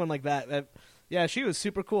like anyone like that. Yeah, she was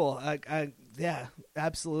super cool. Yeah,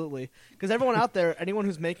 absolutely. Because everyone out there, anyone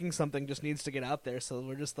who's making something, just needs to get out there. So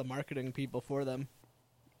we're just the marketing people for them.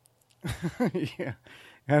 Yeah,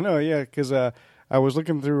 I know. Yeah, because I was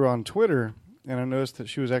looking through on Twitter and I noticed that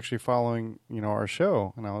she was actually following our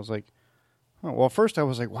show, and I was like, oh, well, first I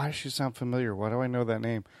was like, why does she sound familiar? Why do I know that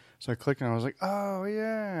name? So I clicked and I was like, oh,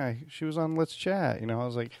 yeah, she was on Let's Chat. I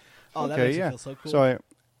was like, oh, okay, that makes yeah. You feel so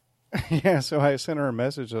cool. So I sent her a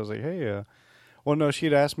message. I was like, hey, well, no,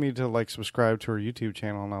 she'd asked me to, like, subscribe to her YouTube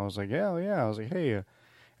channel, and I was like, yeah. I was like, hey. And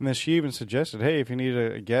then she even suggested, hey, if you need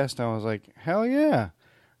a guest, I was like, hell yeah.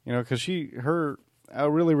 Because I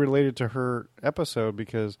really related to her episode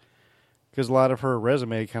because a lot of her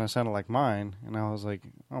resume kind of sounded like mine, and I was like,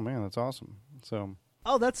 oh, man, that's awesome. So...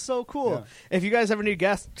 Oh, that's so cool. Yeah. If you guys ever need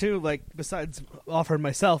guests, too, like, besides offering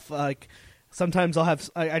myself, like, sometimes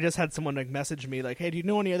I just had someone, like, message me, like, hey, do you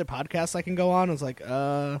know any other podcasts I can go on? I was like,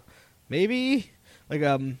 maybe. Like,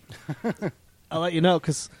 I'll let you know,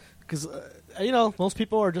 because most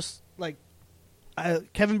people are just, like,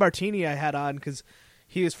 Kevin Bartini I had on, because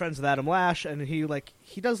he was friends with Adam Lash, and he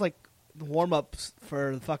does, like, warm-ups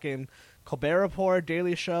for the fucking Colbert Report,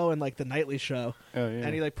 Daily Show, and, like, the Nightly Show. Oh, yeah.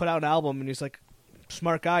 And he, like, put out an album, and he's like,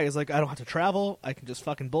 smart guy. He's like, I don't have to travel. I can just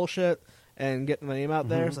fucking bullshit and get my name out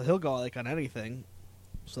there. So he'll go like on anything.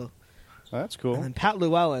 So that's cool. And then Pat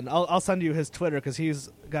Llewellyn, I'll send you his Twitter because he's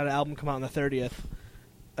got an album come out on the 30th.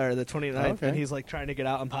 or the 29th, Okay. and he's like trying to get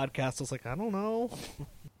out on podcasts. I was like, I don't know.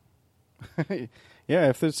 Yeah,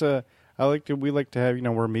 if it's we like to have,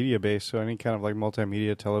 we're media based, so any kind of like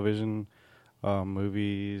multimedia, television,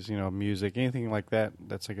 movies, music, anything like that.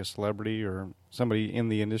 That's like a celebrity or somebody in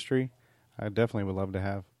the industry. I definitely would love to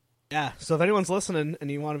have. Yeah. So if anyone's listening and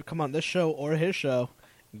you want to come on this show or his show,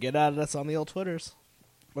 get at us on the old Twitters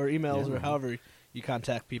or emails or however you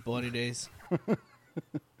contact people any days.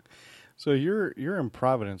 So you're in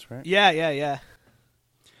Providence, right? Yeah.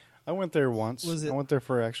 I went there once. I went there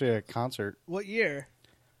for actually a concert. What year?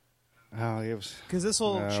 Oh, it was Because this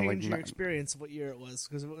will like change your experience of what year it was.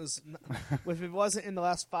 Because if it wasn't in the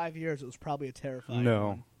last 5 years, it was probably a terrifying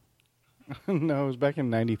one. No, it was back in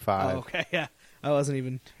 '95. Oh, okay, yeah. I wasn't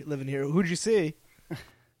even living here. Who'd you see?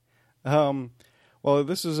 Well,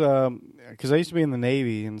 this is because I used to be in the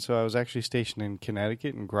Navy, and so I was actually stationed in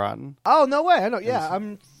Connecticut in Groton. Oh, no way. I know. Yeah,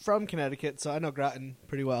 I'm from Connecticut, so I know Groton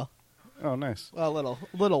pretty well. Oh, nice. Well, a little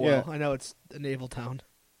Yeah. well. I know it's a naval town.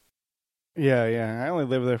 Yeah. I only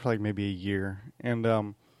lived there for like maybe a year, and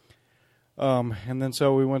then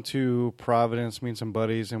so we went to Providence, me and some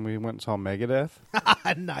buddies, and we went and saw Megadeth.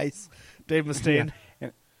 Nice. Dave Mustaine.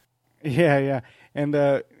 Yeah.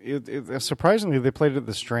 And surprisingly, they played at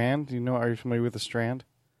the Strand. Are you familiar with the Strand?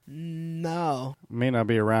 No. May not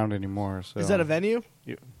be around anymore. So Is that a venue?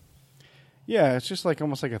 Yeah, it's just like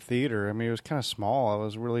almost like a theater. I mean, it was kind of small. I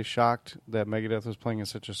was really shocked that Megadeth was playing in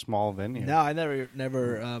such a small venue. No, I never.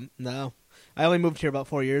 No, I only moved here about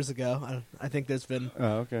 4 years ago. I think there's been.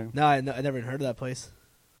 Oh, okay. No, I never even heard of that place.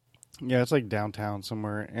 Yeah, it's like downtown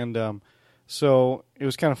somewhere, and so it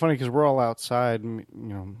was kind of funny because we're all outside,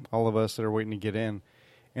 all of us that are waiting to get in,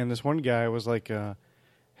 and this one guy was like,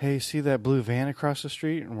 "Hey, see that blue van across the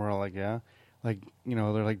street?" And we're all like, "Yeah." Like,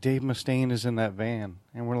 they're like, Dave Mustaine is in that van.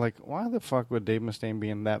 And we're like, why the fuck would Dave Mustaine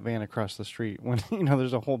be in that van across the street when,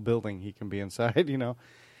 there's a whole building he can be inside,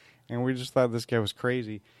 And we just thought this guy was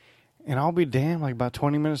crazy. And I'll be damned, like about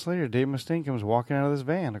 20 minutes later, Dave Mustaine comes walking out of this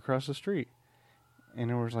van across the street.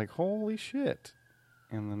 And it was like, holy shit.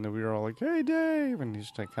 And then we were all like, hey, Dave. And he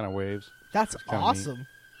just like kind of waves. That's awesome. Neat.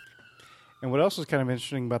 And what else was kind of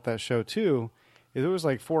interesting about that show, too, is there was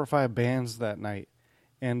like 4 or 5 bands that night.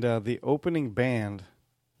 And the opening band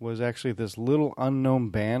was actually this little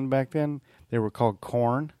unknown band back then. They were called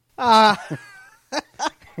Korn. Yeah.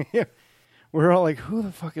 We were all like, who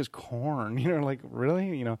the fuck is Korn? Like,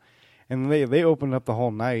 really? And they opened up the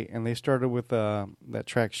whole night, and they started with that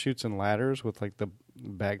track Chutes and Ladders with, like, the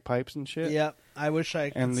bagpipes and shit. Yeah, I wish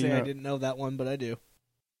I could say I didn't know that one, but I do.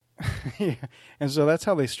 Yeah. And so that's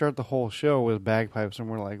how they start the whole show with bagpipes,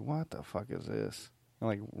 and we're like, what the fuck is this? And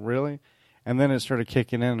like, really? And then it started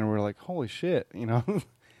kicking in, and we're like, holy shit,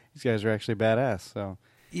 these guys are actually badass. So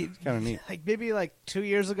it's kind of neat. Like maybe 2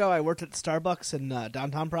 years ago, I worked at Starbucks in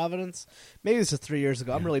downtown Providence. Maybe this is 3 years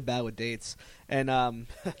ago. I'm really bad with dates. And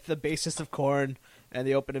the bassist of Korn and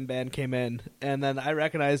the opening band came in, and then I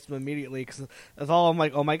recognized him immediately because that's all. I'm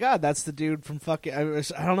like, oh my god, that's the dude from fucking.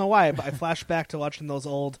 I don't know why, but I flashed back to watching those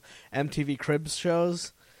old MTV Cribs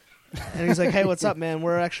shows. And he's like, hey, what's up, man?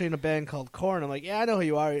 We're actually in a band called Korn. I'm like, yeah, I know who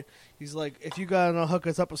you are. He's like, if you got to hook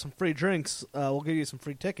us up with some free drinks, we'll give you some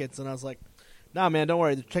free tickets. And I was like, nah, man, don't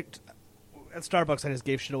worry. At Starbucks, I just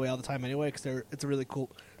gave shit away all the time anyway because they're really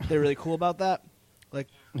cool about that. Like,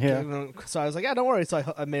 yeah. So I was like, yeah, don't worry. So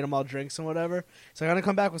I made them all drinks and whatever. So I'm going to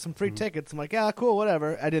come back with some free tickets. I'm like, yeah, cool,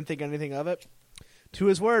 whatever. I didn't think anything of it. To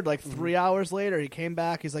his word, 3 hours later, he came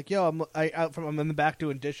back. He's like, yo, I'm in the back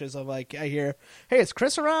doing dishes. I'm like, I hear, hey, is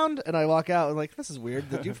Chris around? And I walk out. I'm like, this is weird.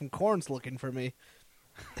 The dude from Korn's looking for me.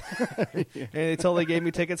 And they totally gave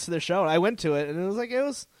me tickets to the show. And I went to it, and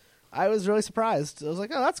I was really surprised. I was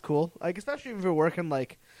like, oh, that's cool. Like, especially if you're working,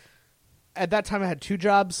 at that time I had 2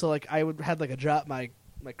 jobs. So, I had, a job, my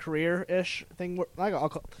career-ish thing.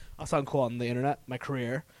 I'll sound cool on the internet, my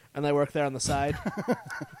career. And I work there on the side.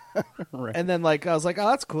 Right. And then, I was like, oh,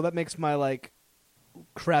 that's cool. That makes my,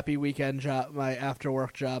 crappy weekend job, my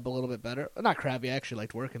after-work job a little bit better. Not crappy. I actually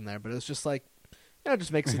liked working there. But it was just, it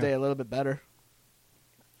just makes the day a little bit better.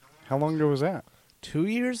 How long ago was that? 2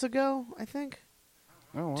 years ago, I think.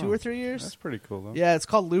 Oh, wow. 2 or 3 years. That's pretty cool, though. Yeah, it's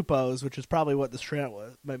called Lupo's, which is probably what the Strand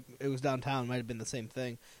was. It was downtown. It might have been the same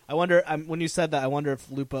thing. I wonder, when you said that, I wonder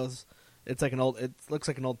if Lupo's, it looks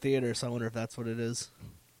like an old theater, so I wonder if that's what it is.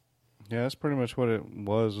 Yeah, that's pretty much what it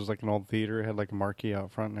was. It was like an old theater. It had a marquee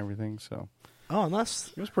out front and everything. So, unless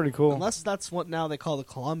it was pretty cool. Unless that's what now they call the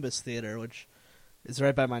Columbus Theater, which is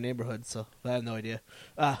right by my neighborhood. So I have no idea.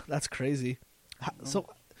 That's crazy. So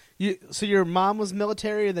your mom was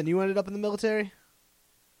military, and then you ended up in the military.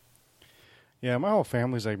 Yeah, my whole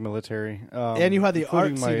family's military. And you had the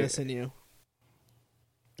artsiness in you.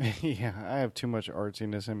 Yeah, I have too much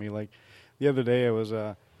artsiness in me. Like the other day, I was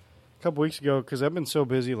a couple weeks ago because I've been so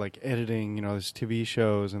busy, like editing, these TV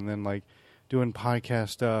shows, and then like doing podcast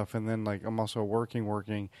stuff, and then like I'm also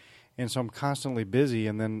working, and so I'm constantly busy.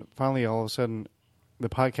 And then finally, all of a sudden, the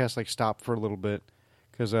podcast like stopped for a little bit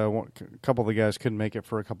because a couple of the guys couldn't make it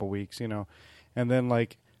for a couple weeks, and then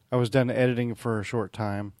like I was done editing for a short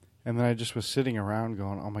time, and then I just was sitting around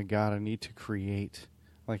going, "Oh my God, I need to create."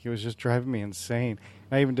 Like, it was just driving me insane.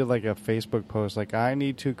 I even did, like, a Facebook post, like, I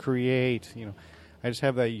need to create. I just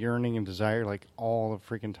have that yearning and desire, like, all the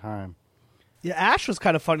freaking time. Yeah, Ash was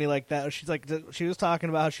kind of funny like that. She's like, she was talking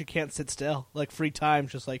about how she can't sit still. Like, free time,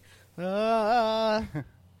 just like, And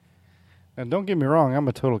don't get me wrong, I'm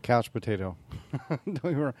a total couch potato. Don't get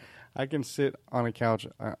me wrong. I can sit on a couch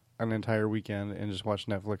an entire weekend and just watch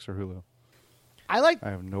Netflix or Hulu. I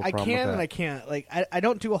have no problem I can with that. and I can't. Like, I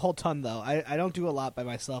don't do a whole ton though. I don't do a lot by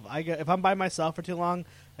myself. If I'm by myself for too long,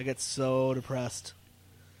 I get so depressed.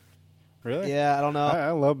 Really? Yeah, I don't know.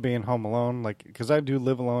 I love being home alone, like, because I do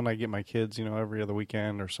live alone. I get my kids, every other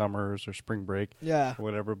weekend or summers or spring break, Yeah. or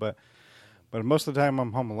whatever. But most of the time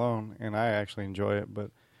I'm home alone, and I actually enjoy it.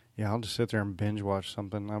 But yeah, I'll just sit there and binge watch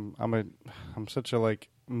something. I'm such a like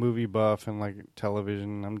movie buff and like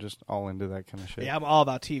television. I'm just all into that kind of shit. Yeah, I'm all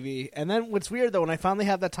about TV. And then what's weird though, when I finally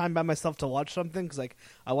have that time by myself to watch something, because like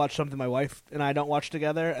I watch something my wife and I don't watch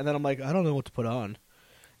together, and then I'm like, I don't know what to put on.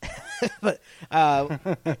 But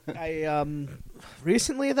I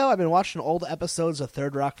recently though, I've been watching old episodes of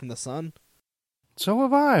Third Rock from the Sun. So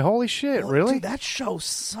have I. Holy shit! Oh, really? Dude, that show's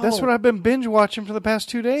so. That's what I've been binge watching for the past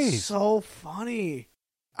 2 days. So funny.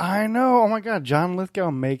 I know. Oh my God, John Lithgow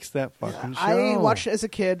makes that fucking show. I watched it as a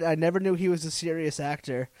kid. I never knew he was a serious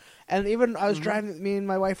actor. And even I was driving. Me and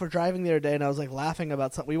my wife were driving the other day, and I was like laughing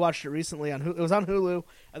about something. We watched it recently on Hulu. It was on Hulu,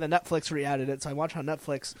 and then Netflix re-added it. So I watched it on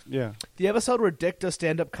Netflix. Yeah. The episode where Dick does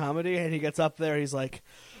stand-up comedy, and he gets up there, he's like,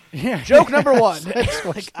 Yeah. "Joke number one."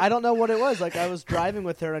 Like, I don't know what it was. Like, I was driving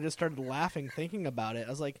with her, and I just started laughing thinking about it. I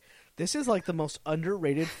was like, "This is like the most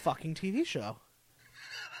underrated fucking TV show."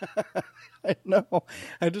 I know.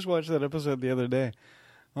 I just watched that episode the other day.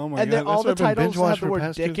 Oh my And God! then all the That's what I've been titles have binge-watching the for word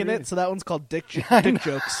past "dick" 2 in it, days. so that one's called Dick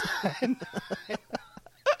Jokes.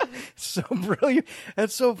 So brilliant.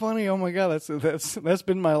 That's so funny. Oh my God, that's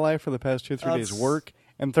been my life for the past 2 or 3 days. Work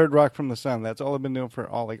and Third Rock from the Sun. That's all I've been doing for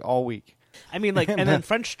all week. I mean, like, and then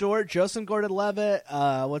French Stewart, Joseph Gordon-Levitt.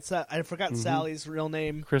 What's that? I forgot Sally's real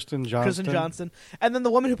name. Kristen Johnston. And then the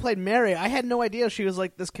woman who played Mary. I had no idea she was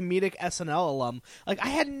like this comedic SNL alum. Like, I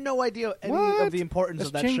had no idea any of the importance That's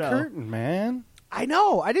of that Jane show. Curtin, man. I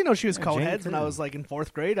know. I didn't know she was Yeah, co-heads Jane when I Curtin. was like in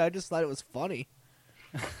 4th grade. I just thought it was funny.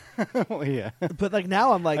 Well, yeah. But like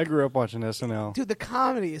now I'm like, I grew up watching SNL. dude, the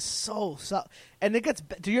comedy is so and it gets.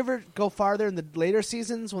 Do you ever go farther in the later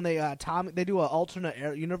seasons when they they do an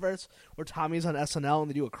alternate universe where Tommy's on SNL and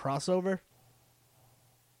they do a crossover?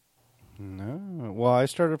 No. Well, I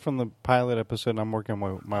started from the pilot episode, and I'm working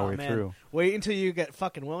my way Man. through. Wait until you get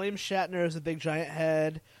fucking William Shatner as a big giant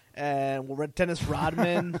head, and Dennis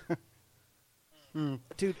Rodman.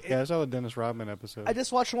 Dude, Yeah, I saw the Dennis Rodman episode. I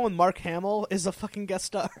just watched one with Mark Hamill is a fucking guest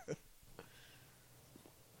star.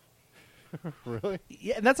 Really?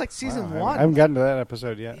 Yeah, and that's like season Wow, 1. I haven't gotten to that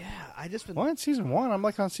episode yet. Yeah, I just been. What? Season 1? I'm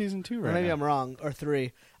like on season 2 Or right maybe now. I'm wrong, or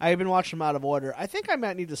 3. I've been watching them out of order. I think I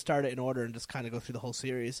might need to start it in order and just kind of go through the whole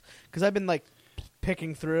series because I've been like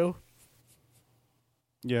picking through.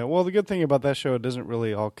 Yeah, well, the good thing about that show, it doesn't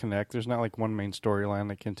really all connect. There's not like one main storyline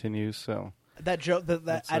that continues, so... That joke, that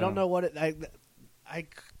That's, I don't know what it. I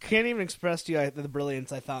can't even express to you the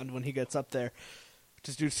brilliance I found when he gets up there.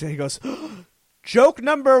 Just dude, he goes, "Joke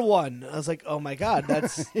number 1." I was like, "Oh my God,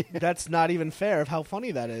 that's that's not even fair of how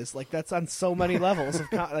funny that is." Like that's on so many levels of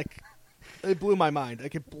like. It blew my mind.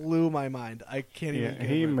 Like it blew my mind. I can't Yeah, even. Get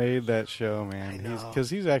he over it. made that show, man. I know. Because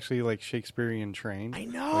he's actually like Shakespearean trained. I Like,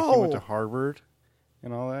 he know. went to Harvard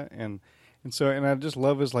and all that, and I just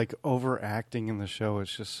love his like overacting in the show.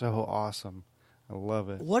 It's just so awesome. I love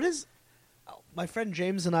it. What is? My friend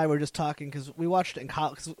James and I were just talking because we watched it in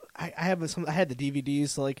college. Cause I had the DVDs.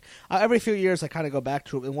 So like every few years, I kind of go back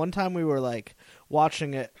to it. And one time we were like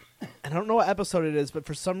watching it, and I don't know what episode it is, but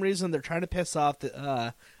for some reason they're trying to piss off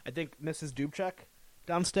I think Mrs. Dubček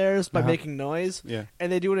downstairs by making noise. Yeah.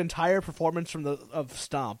 And they do an entire performance of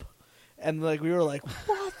Stomp, and like we were like,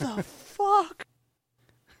 what the fuck?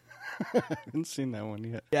 I haven't seen that one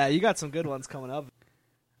yet. Yeah, you got some good ones coming up.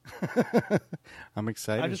 I'm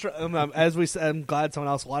excited. I just as we said, I'm glad someone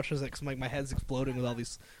else watches it because my head's exploding with all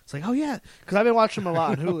these. It's like, oh yeah, because I've been watching them a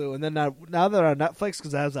lot on Hulu, and then now they're on Netflix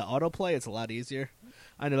because it has that autoplay. It's a lot easier.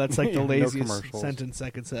 I know that's like the No laziest commercials. sentence I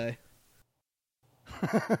could say.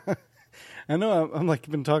 I know. I'm like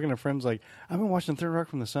been talking to friends like I've been watching Third Rock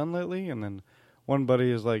from the Sun lately, and then one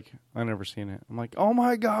buddy is like, I never seen it. I'm like, oh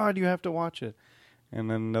my god, you have to watch it. And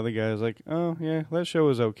then another guy is like, oh yeah, that show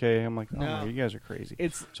is okay. I'm like, oh, No. you guys are crazy.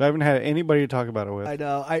 It's So I haven't had anybody to talk about it with. I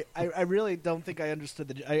know. I really don't think I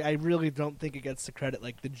understood I really don't think it gets the credit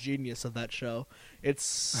like the genius of that show. It's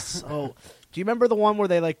so. Do you remember the one where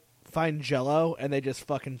they like find Jello and they just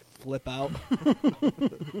fucking flip out?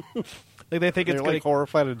 Like they think They're it's gonna. like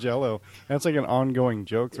horrified of Jello. That's like an ongoing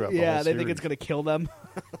joke throughout the whole Yeah, they series. think it's gonna kill them.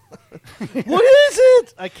 What is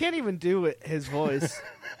it? I can't even do it. His voice.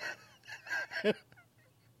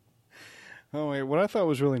 Oh wait, what I thought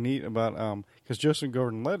was really neat about because Joseph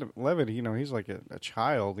Gordon-Levitt, he's like a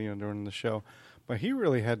child, during the show, but he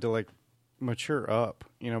really had to like mature up,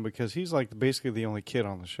 because he's like basically the only kid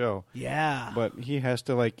on the show. Yeah. But he has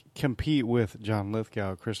to like compete with John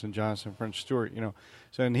Lithgow, Kristen Johnson, French Stewart,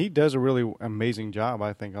 So and he does a really amazing job,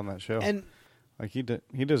 I think, on that show. And like he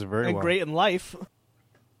does it very and well. great in life.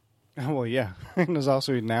 Well, yeah, and he's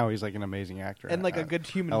also now he's like an amazing actor And like a good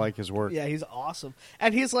human. I like his work. Yeah, he's awesome.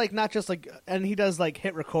 And he's like not just like, and he does like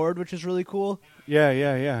hit record, which is really cool. Yeah.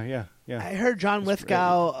 I heard John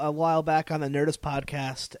Lithgow a while back on the Nerdist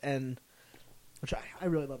podcast, and which I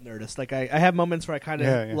really love Nerdist. Like I have moments where I kind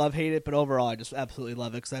of love hate it, but overall I just absolutely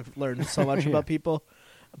love it because I've learned so much about people.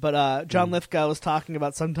 But John Lithgow was talking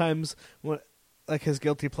about sometimes when like his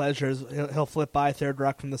guilty pleasures, he'll flip by Third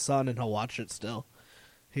Rock from the Sun and he'll watch it still.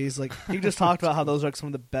 He's like, he just talked about how those are like some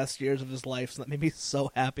of the best years of his life, so that made me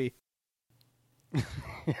so happy.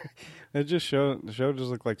 The show just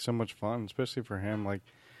looked like so much fun, especially for him. Like,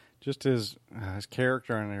 just his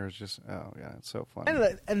character on there is just, oh yeah, it's so fun.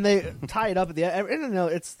 And they tie it up at the end. I don't know,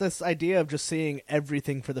 it's this idea of just seeing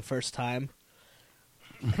everything for the first time.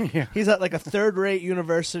 Yeah. He's at like a third-rate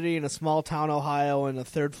university in a small town, Ohio, in a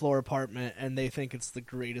third-floor apartment, and they think it's the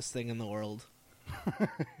greatest thing in the world.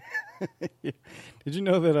 Yeah. Did you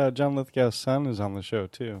know that John Lithgow's son is on the show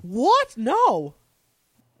too? What? No.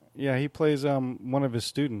 Yeah, he plays one of his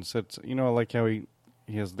students. It's like how he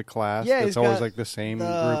has the class. Yeah, it's always like the same group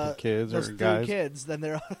of kids or those guys. three kids. Then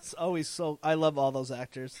they're always so. I love all those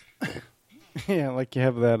actors. Yeah, like you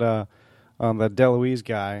have that that DeLuise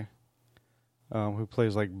guy who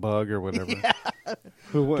plays like Bug or whatever. Yeah.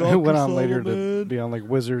 Who went on later to be on like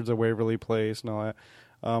Wizards of Waverly Place and all that.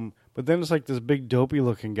 But then it's like this big dopey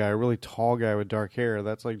looking guy, a really tall guy with dark hair.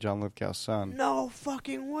 That's like John Lithgow's son. No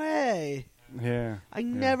fucking way. Yeah. I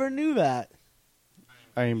never knew that.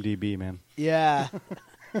 IMDb, man. Yeah.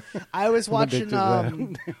 I was watching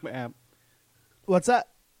app. What's that?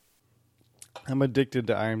 I'm addicted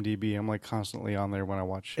to IMDb. I'm like constantly on there when I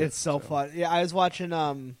watch shit. It's so fun. Yeah, I was watching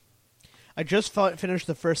I just finished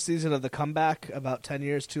the first season of The Comeback about 10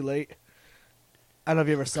 years too late. I don't know if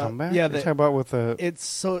you ever saw Comeback? it. Yeah, You're talking about with it's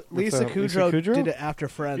so with, Lisa Lisa Kudrow Kudrow? did it after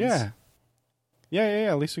Friends.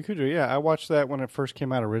 Yeah, Lisa Kudrow. Yeah, I watched that when it first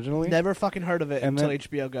came out originally. Never fucking heard of it And until then-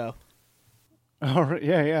 HBO Go. Oh,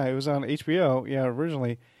 yeah, it was on HBO,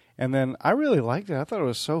 originally. And then I really liked it. I thought it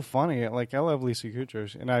was so funny. Like, I love Lisa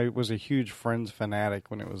Kudrow, and I was a huge Friends fanatic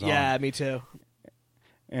when it was on. Yeah, me too.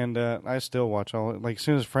 And I still watch all like as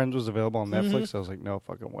soon as Friends was available on Netflix, I was like, no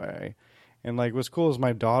fucking way. And like what's cool is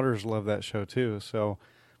my daughters love that show too. So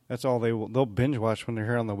that's all they'll binge watch when they're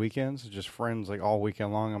here on the weekends. It's just Friends like all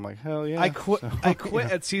weekend long. I'm like, hell yeah. I quit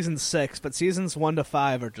at season 6, but seasons 1 to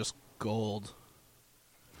 5 are just gold.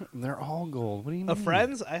 They're all gold. What do you mean? Of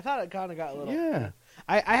Friends? I thought it kind of got a little. Yeah.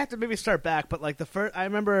 I have to maybe start back, but like the first, I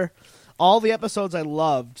remember all the episodes I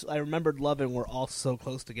remembered loving were all so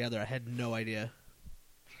close together. I had no idea.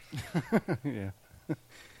 Yeah.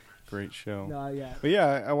 Great show. No, yeah. But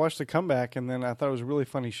yeah, I watched The Comeback, and then I thought it was a really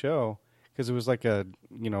funny show because it was like a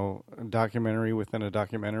documentary within a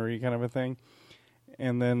documentary kind of a thing.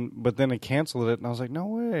 And but then it canceled it, and I was like, no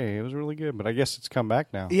way, it was really good. But I guess it's come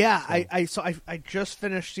back now. Yeah, so. I just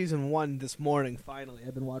finished season 1 this morning. Finally,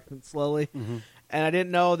 I've been watching it slowly, Mm-hmm. and I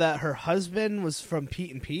didn't know that her husband was from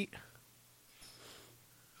Pete and Pete.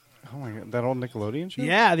 Oh my god, that old Nickelodeon show?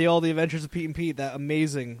 Yeah, the Adventures of Pete and Pete, that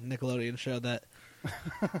amazing Nickelodeon show that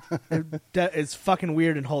is fucking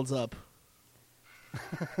weird and holds up.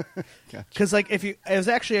 Gotcha. Because like it was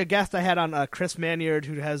actually a guest I had on Chris Manyard,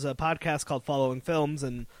 who has a podcast called Following Films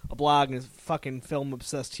and a blog, and is a fucking film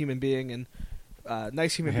obsessed human being and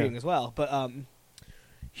nice human being as well. But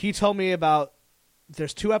he told me about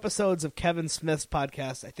there's 2 episodes of Kevin Smith's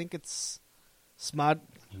podcast. I think it's Smod.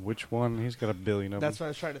 Which one? He's got a billion of That's them. what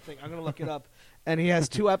I was trying to think. I'm gonna look it up. And he has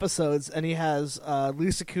 2 episodes, and he has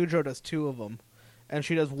Lisa Kudrow does 2 of them, and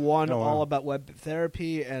she does one Oh, wow. all about web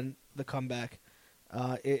therapy and The Comeback.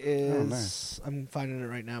 It is. nice. I'm finding it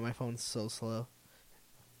right now. My phone's so slow.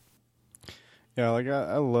 Yeah, like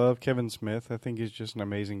I love Kevin Smith. I think he's just an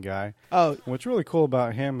amazing guy. Oh, What's really cool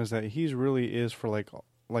about him is that he's really is for like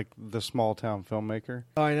the small town filmmaker,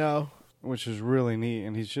 I know. which is really neat.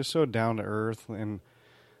 And he's just so down to earth, and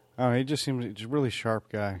I don't know, he just seems like a really sharp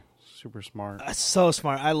guy, super smart. So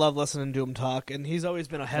smart. I love listening to him talk, and he's always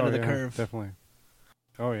been ahead of the yeah, curve. definitely.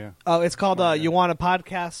 Oh yeah. Oh, it's called Smart guy. You Want a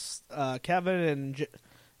Podcast? Kevin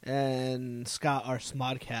and Scott are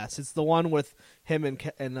Smodcast. It's the one with him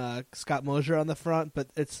and Scott Mosier on the front, but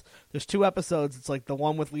there's 2 episodes. It's like the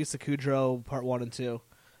one with Lisa Kudrow, part 1 and 2,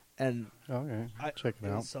 and Okay, check it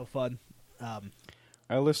was out. so fun.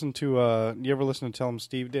 I listened to. You ever listen to Tell 'Em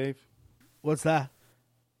Steve, Dave? What's that?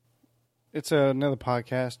 It's another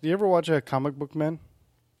podcast. Do you ever watch Comic Book Men?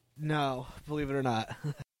 No, believe it or not.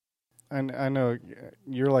 I know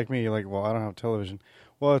you're like me. You're like, well, I don't have television.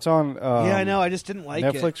 Well, it's on. Yeah, I know. I just didn't like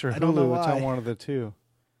Netflix it. or I don't know Hulu. It's why. on one of the two.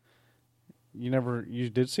 You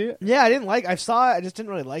did see it? Yeah, I didn't like. I saw it. I just didn't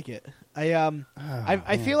really like it. I man,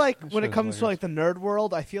 feel like that when it show's comes to like hilarious. the nerd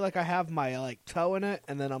world, I feel like I have my like toe in it,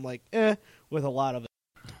 and then I'm like, with a lot of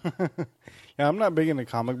it. Yeah, I'm not big into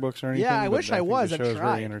comic books or anything. Yeah, I but wish I think was. The I've show is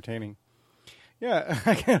tried. very entertaining. Yeah,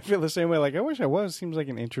 I kind of feel the same way. Like, I wish I was. Seems like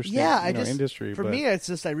an interesting industry. For but me, it's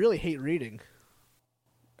just I really hate reading.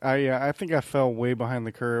 I think I fell way behind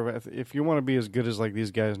the curve. If you want to be as good as like these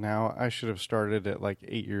guys now, I should have started at like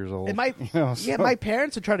 8 years old. It might, so- my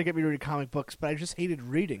parents would try to get me to read comic books, but I just hated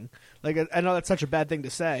reading. Like I know that's such a bad thing to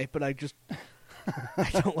say, but I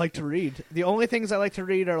don't like to read. The only things I like to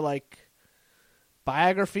read are like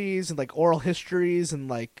biographies and like oral histories and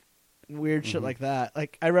like weird shit like that.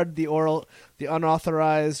 Like I read the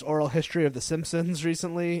unauthorized oral history of The Simpsons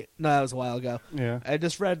recently. No, that was a while ago. Yeah. I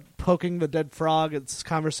just read Poking the Dead Frog. It's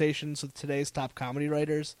conversations with today's top comedy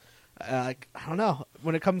writers. Like I don't know.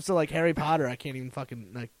 When it comes to like Harry Potter, I can't even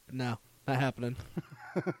fucking like no, not happening.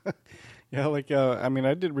 Yeah, like I mean,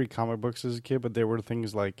 I did read comic books as a kid, but they were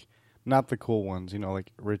things like not the cool ones, like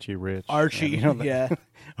Richie Rich, Archie, yeah.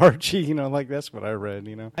 Archie, like that's what I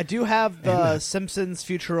read, I do have the Simpsons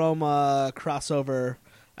Futurama crossover.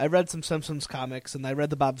 I read some Simpsons comics, and I read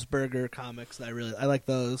the Bob's Burger comics. And I like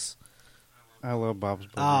those. I love Bob's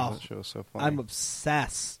Burgers. Oh, That show's so funny. I'm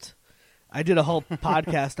obsessed. I did a whole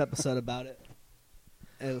podcast episode about it.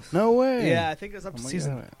 No way. Yeah, I think it was up Oh to my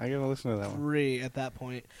season God, I gotta listen to that one. 3 at that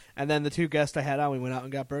point. And then the 2 guests I had on, we went out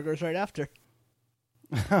and got burgers right after.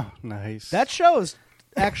 Oh, nice. That show is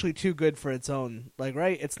actually too good for its own. Like,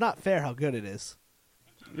 right? It's not fair how good it is.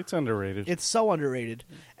 It's underrated. It's so underrated.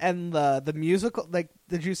 And the musical, like,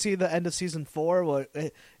 did you see the end of season 4? Well,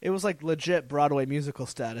 it was like legit Broadway musical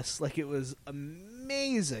status. Like, it was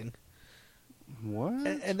amazing. What?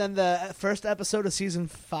 And then the first episode of season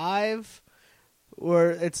 5,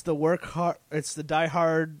 where it's the Die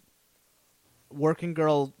Hard working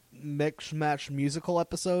girl mix match musical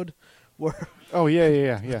episode, where Oh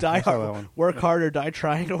yeah. die I saw that hard, one. work hard or die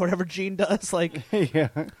trying, or whatever Gene does. Like, Yeah.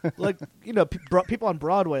 like people on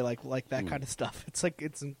Broadway like that kind of stuff. It's like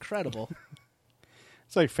it's incredible.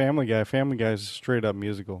 It's like Family Guy. Family Guy's straight up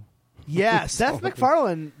musical. Yeah, Seth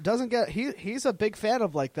MacFarlane doesn't get. He's a big fan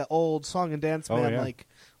of like the old song and dance man, yeah. like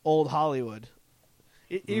old Hollywood.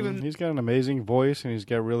 Even He's got an amazing voice and he's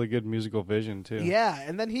got really good musical vision too. yeah,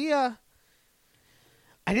 and then he.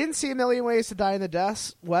 I didn't see A Million Ways to Die in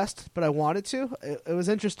the West, but I wanted to. It was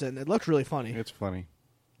interesting. It looked really funny. It's funny.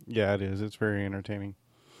 Yeah, it is. It's very entertaining.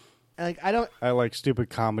 And, like I like stupid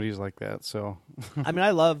comedies like that. So. I mean,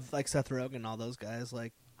 I love like Seth Rogen and all those guys.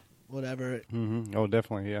 Like, whatever. Mm-hmm. Oh,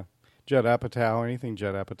 definitely. Yeah. Judd Apatow. Anything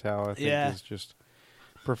Judd Apatow, I think is just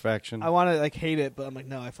perfection. I want to like hate it, but I'm like,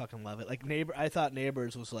 no, I fucking love it. Like I thought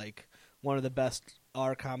Neighbors was like one of the best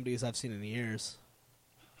R comedies I've seen in years.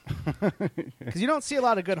 Because you don't see a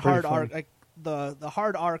lot of good hard R. Like the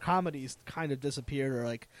hard R comedies kind of disappeared, or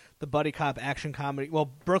like the buddy cop action comedy.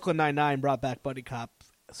 Well, Brooklyn Nine-Nine brought back buddy cop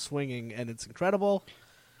swinging, and it's incredible.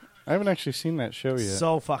 I haven't actually seen that show yet.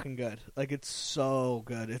 So fucking good. Like it's so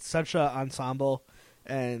good. It's such a ensemble.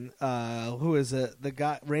 And who is it? The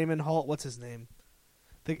guy Raymond Holt. What's his name?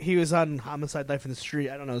 He was on Homicide: Life in the Street.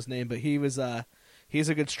 I don't know his name, but he's a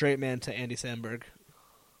good straight man to Andy Samberg.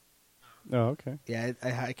 Oh, okay. Yeah,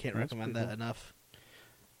 I can't That's recommend pretty that enough.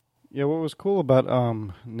 Yeah, what was cool about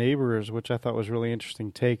Neighbors, which I thought was really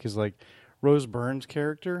interesting take, is like Rose Byrne's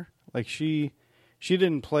character. Like she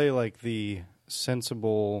didn't play like the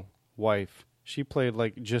sensible wife. She played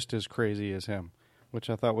like just as crazy as him, which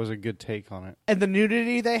I thought was a good take on it. And the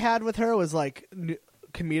nudity they had with her was like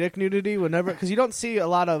comedic nudity. Because you don't see a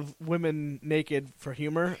lot of women naked for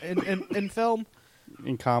humor in film.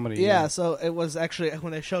 In comedy. Yeah, so it was actually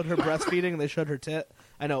when they showed her breastfeeding and they showed her tit.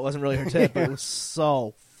 I know it wasn't really her tit, but it was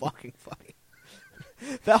so fucking funny.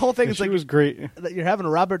 That whole thing And is she like was great. that you're having a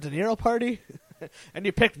Robert De Niro party, and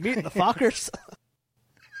you picked Meet the Fockers.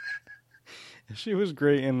 She was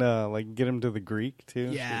great in like Get Him to the Greek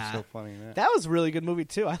too. She Yeah. was so funny in that. That was a really good movie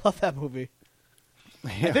too. I love that movie.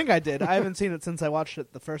 I think I did. I haven't seen it since I watched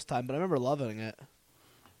it the first time, but I remember loving it.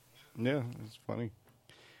 Yeah, it's funny.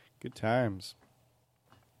 Good times.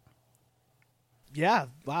 Yeah.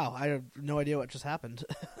 Wow. I have no idea what just happened.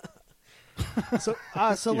 So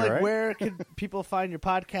You like, right? where can people find your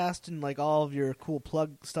podcast and like all of your cool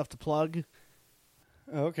stuff to plug?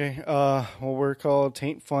 Okay. Well, we're called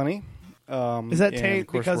Taint Funny. Is that and taint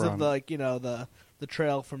course because we're of on- the like the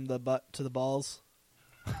trail from the butt to the balls?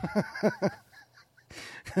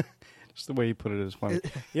 Just the way you put it is funny.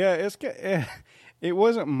 Yeah, it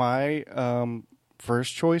wasn't my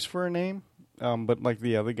first choice for a name, but like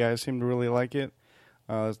the other guys seemed to really like it.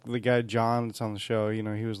 The guy John that's on the show,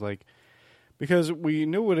 he was like, because we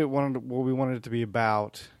knew what we wanted it to be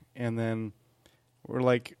about, and then we're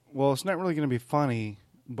like, well, it's not really going to be funny,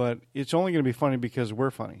 but it's only going to be funny because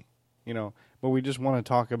we're funny, But we just want to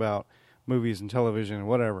talk about movies and television and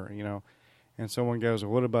whatever, And someone goes,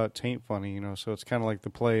 well, what about Taint Funny? So it's kind of like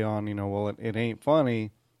the play on, well, it ain't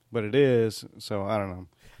funny, but it is. So I don't know.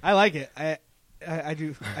 I like it. I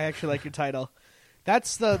do. I actually like your title.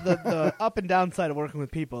 That's the up and down side of working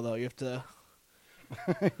with people, though. You have to.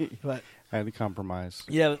 But I had to compromise.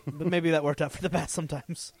 yeah, but maybe that worked out for the best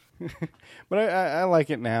sometimes. But I like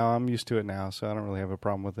it now. I'm used to it now, so I don't really have a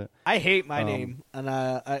problem with it. I hate my name, and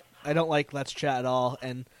I don't like Let's Chat at all.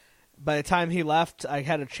 And by the time he left, I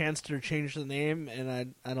had a chance to change the name,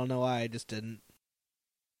 and I don't know why I just didn't.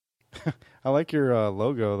 I like your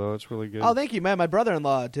logo, though. It's really good. Oh, thank you, man. My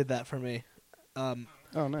brother-in-law did that for me. Oh,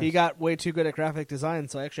 nice. He got way too good at graphic design,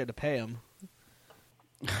 so I actually had to pay him.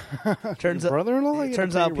 Turns Your brother-in-law? You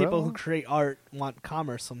Turns gotta pay out your people who brother-in-law? create art want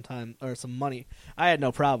commerce sometime or some money. I had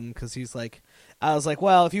no problem because he's like, I was like,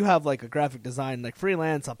 well, if you have like a graphic design like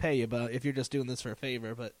freelance, I'll pay you, but if you're just doing this for a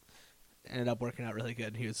favor, but it ended up working out really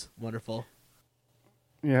good. He was wonderful.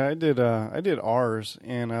 Yeah, I did ours,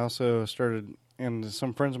 and I also started, and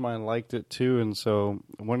some friends of mine liked it too, and so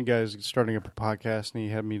one guy's starting up a podcast, and he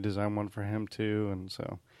had me design one for him too, and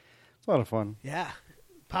so it's a lot of fun. Yeah,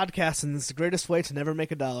 podcasting is the greatest way to never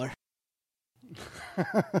make a dollar.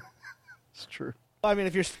 It's true. I mean,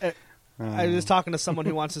 if you're, I was talking to someone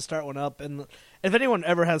who wants to start one up, and if anyone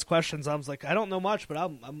ever has questions, I was like, I don't know much, but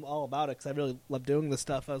I'm all about it because I really love doing this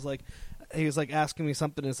stuff. I was like, he was like asking me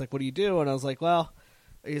something. It's like, what do you do? And I was like, well,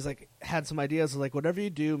 he's like had some ideas. I was like, whatever you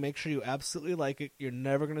do, make sure you absolutely like it. You're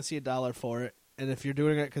never going to see a dollar for it, and if you're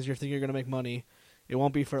doing it because you're thinking you're going to make money, it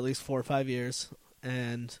won't be for at least 4 or 5 years.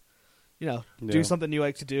 And do Yeah. something you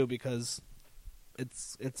like to do because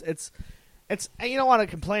it's you don't want to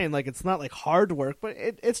complain, like it's not like hard work, but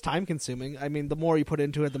it's time consuming. I mean, the more you put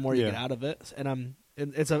into it, the more you Yeah. get out of it. And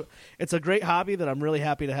it's a great hobby that I'm really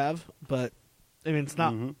happy to have, but I mean, it's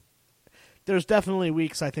not. Mhm. There's definitely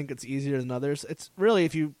weeks I think it's easier than others. It's really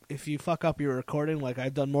if you fuck up your recording, like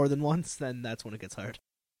I've done more than once, then that's when it gets hard.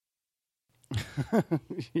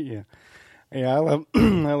 Yeah, I love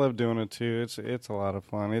I love doing it too. It's a lot of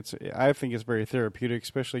fun. I think it's very therapeutic,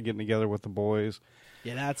 especially getting together with the boys.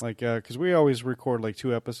 Yeah, that's Like, because we always record like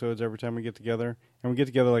 2 episodes every time we get together, and we get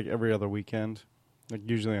together like every other weekend, like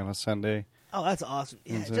usually on a Sunday. that's awesome.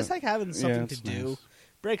 Yeah, Is just it? like having something it's to do nice.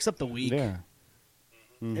 breaks up the week. Yeah.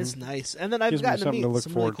 Mhm. It's nice. And then I've Gives me gotten to something meet to look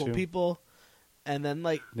some really forward cool to. people, and then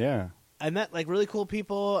like Yeah. I met like really cool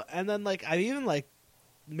people, and then like I even like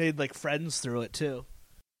made like friends through it too,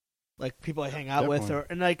 like people I hang out with, Definitely.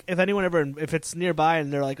 and like if anyone ever if it's nearby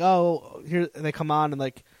and they're like, oh, here, and they come on, and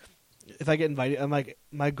like if I get invited, I'm like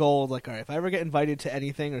my goal like, all right, if I ever get invited to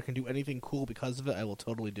anything or can do anything cool because of it, I will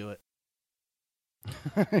totally do it.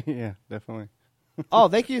 Yeah, definitely. Oh,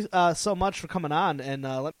 thank you so much for coming on, and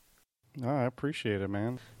I appreciate it,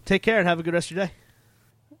 man. take care and have a good rest of your day.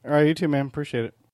 All right, you too, man. Appreciate it.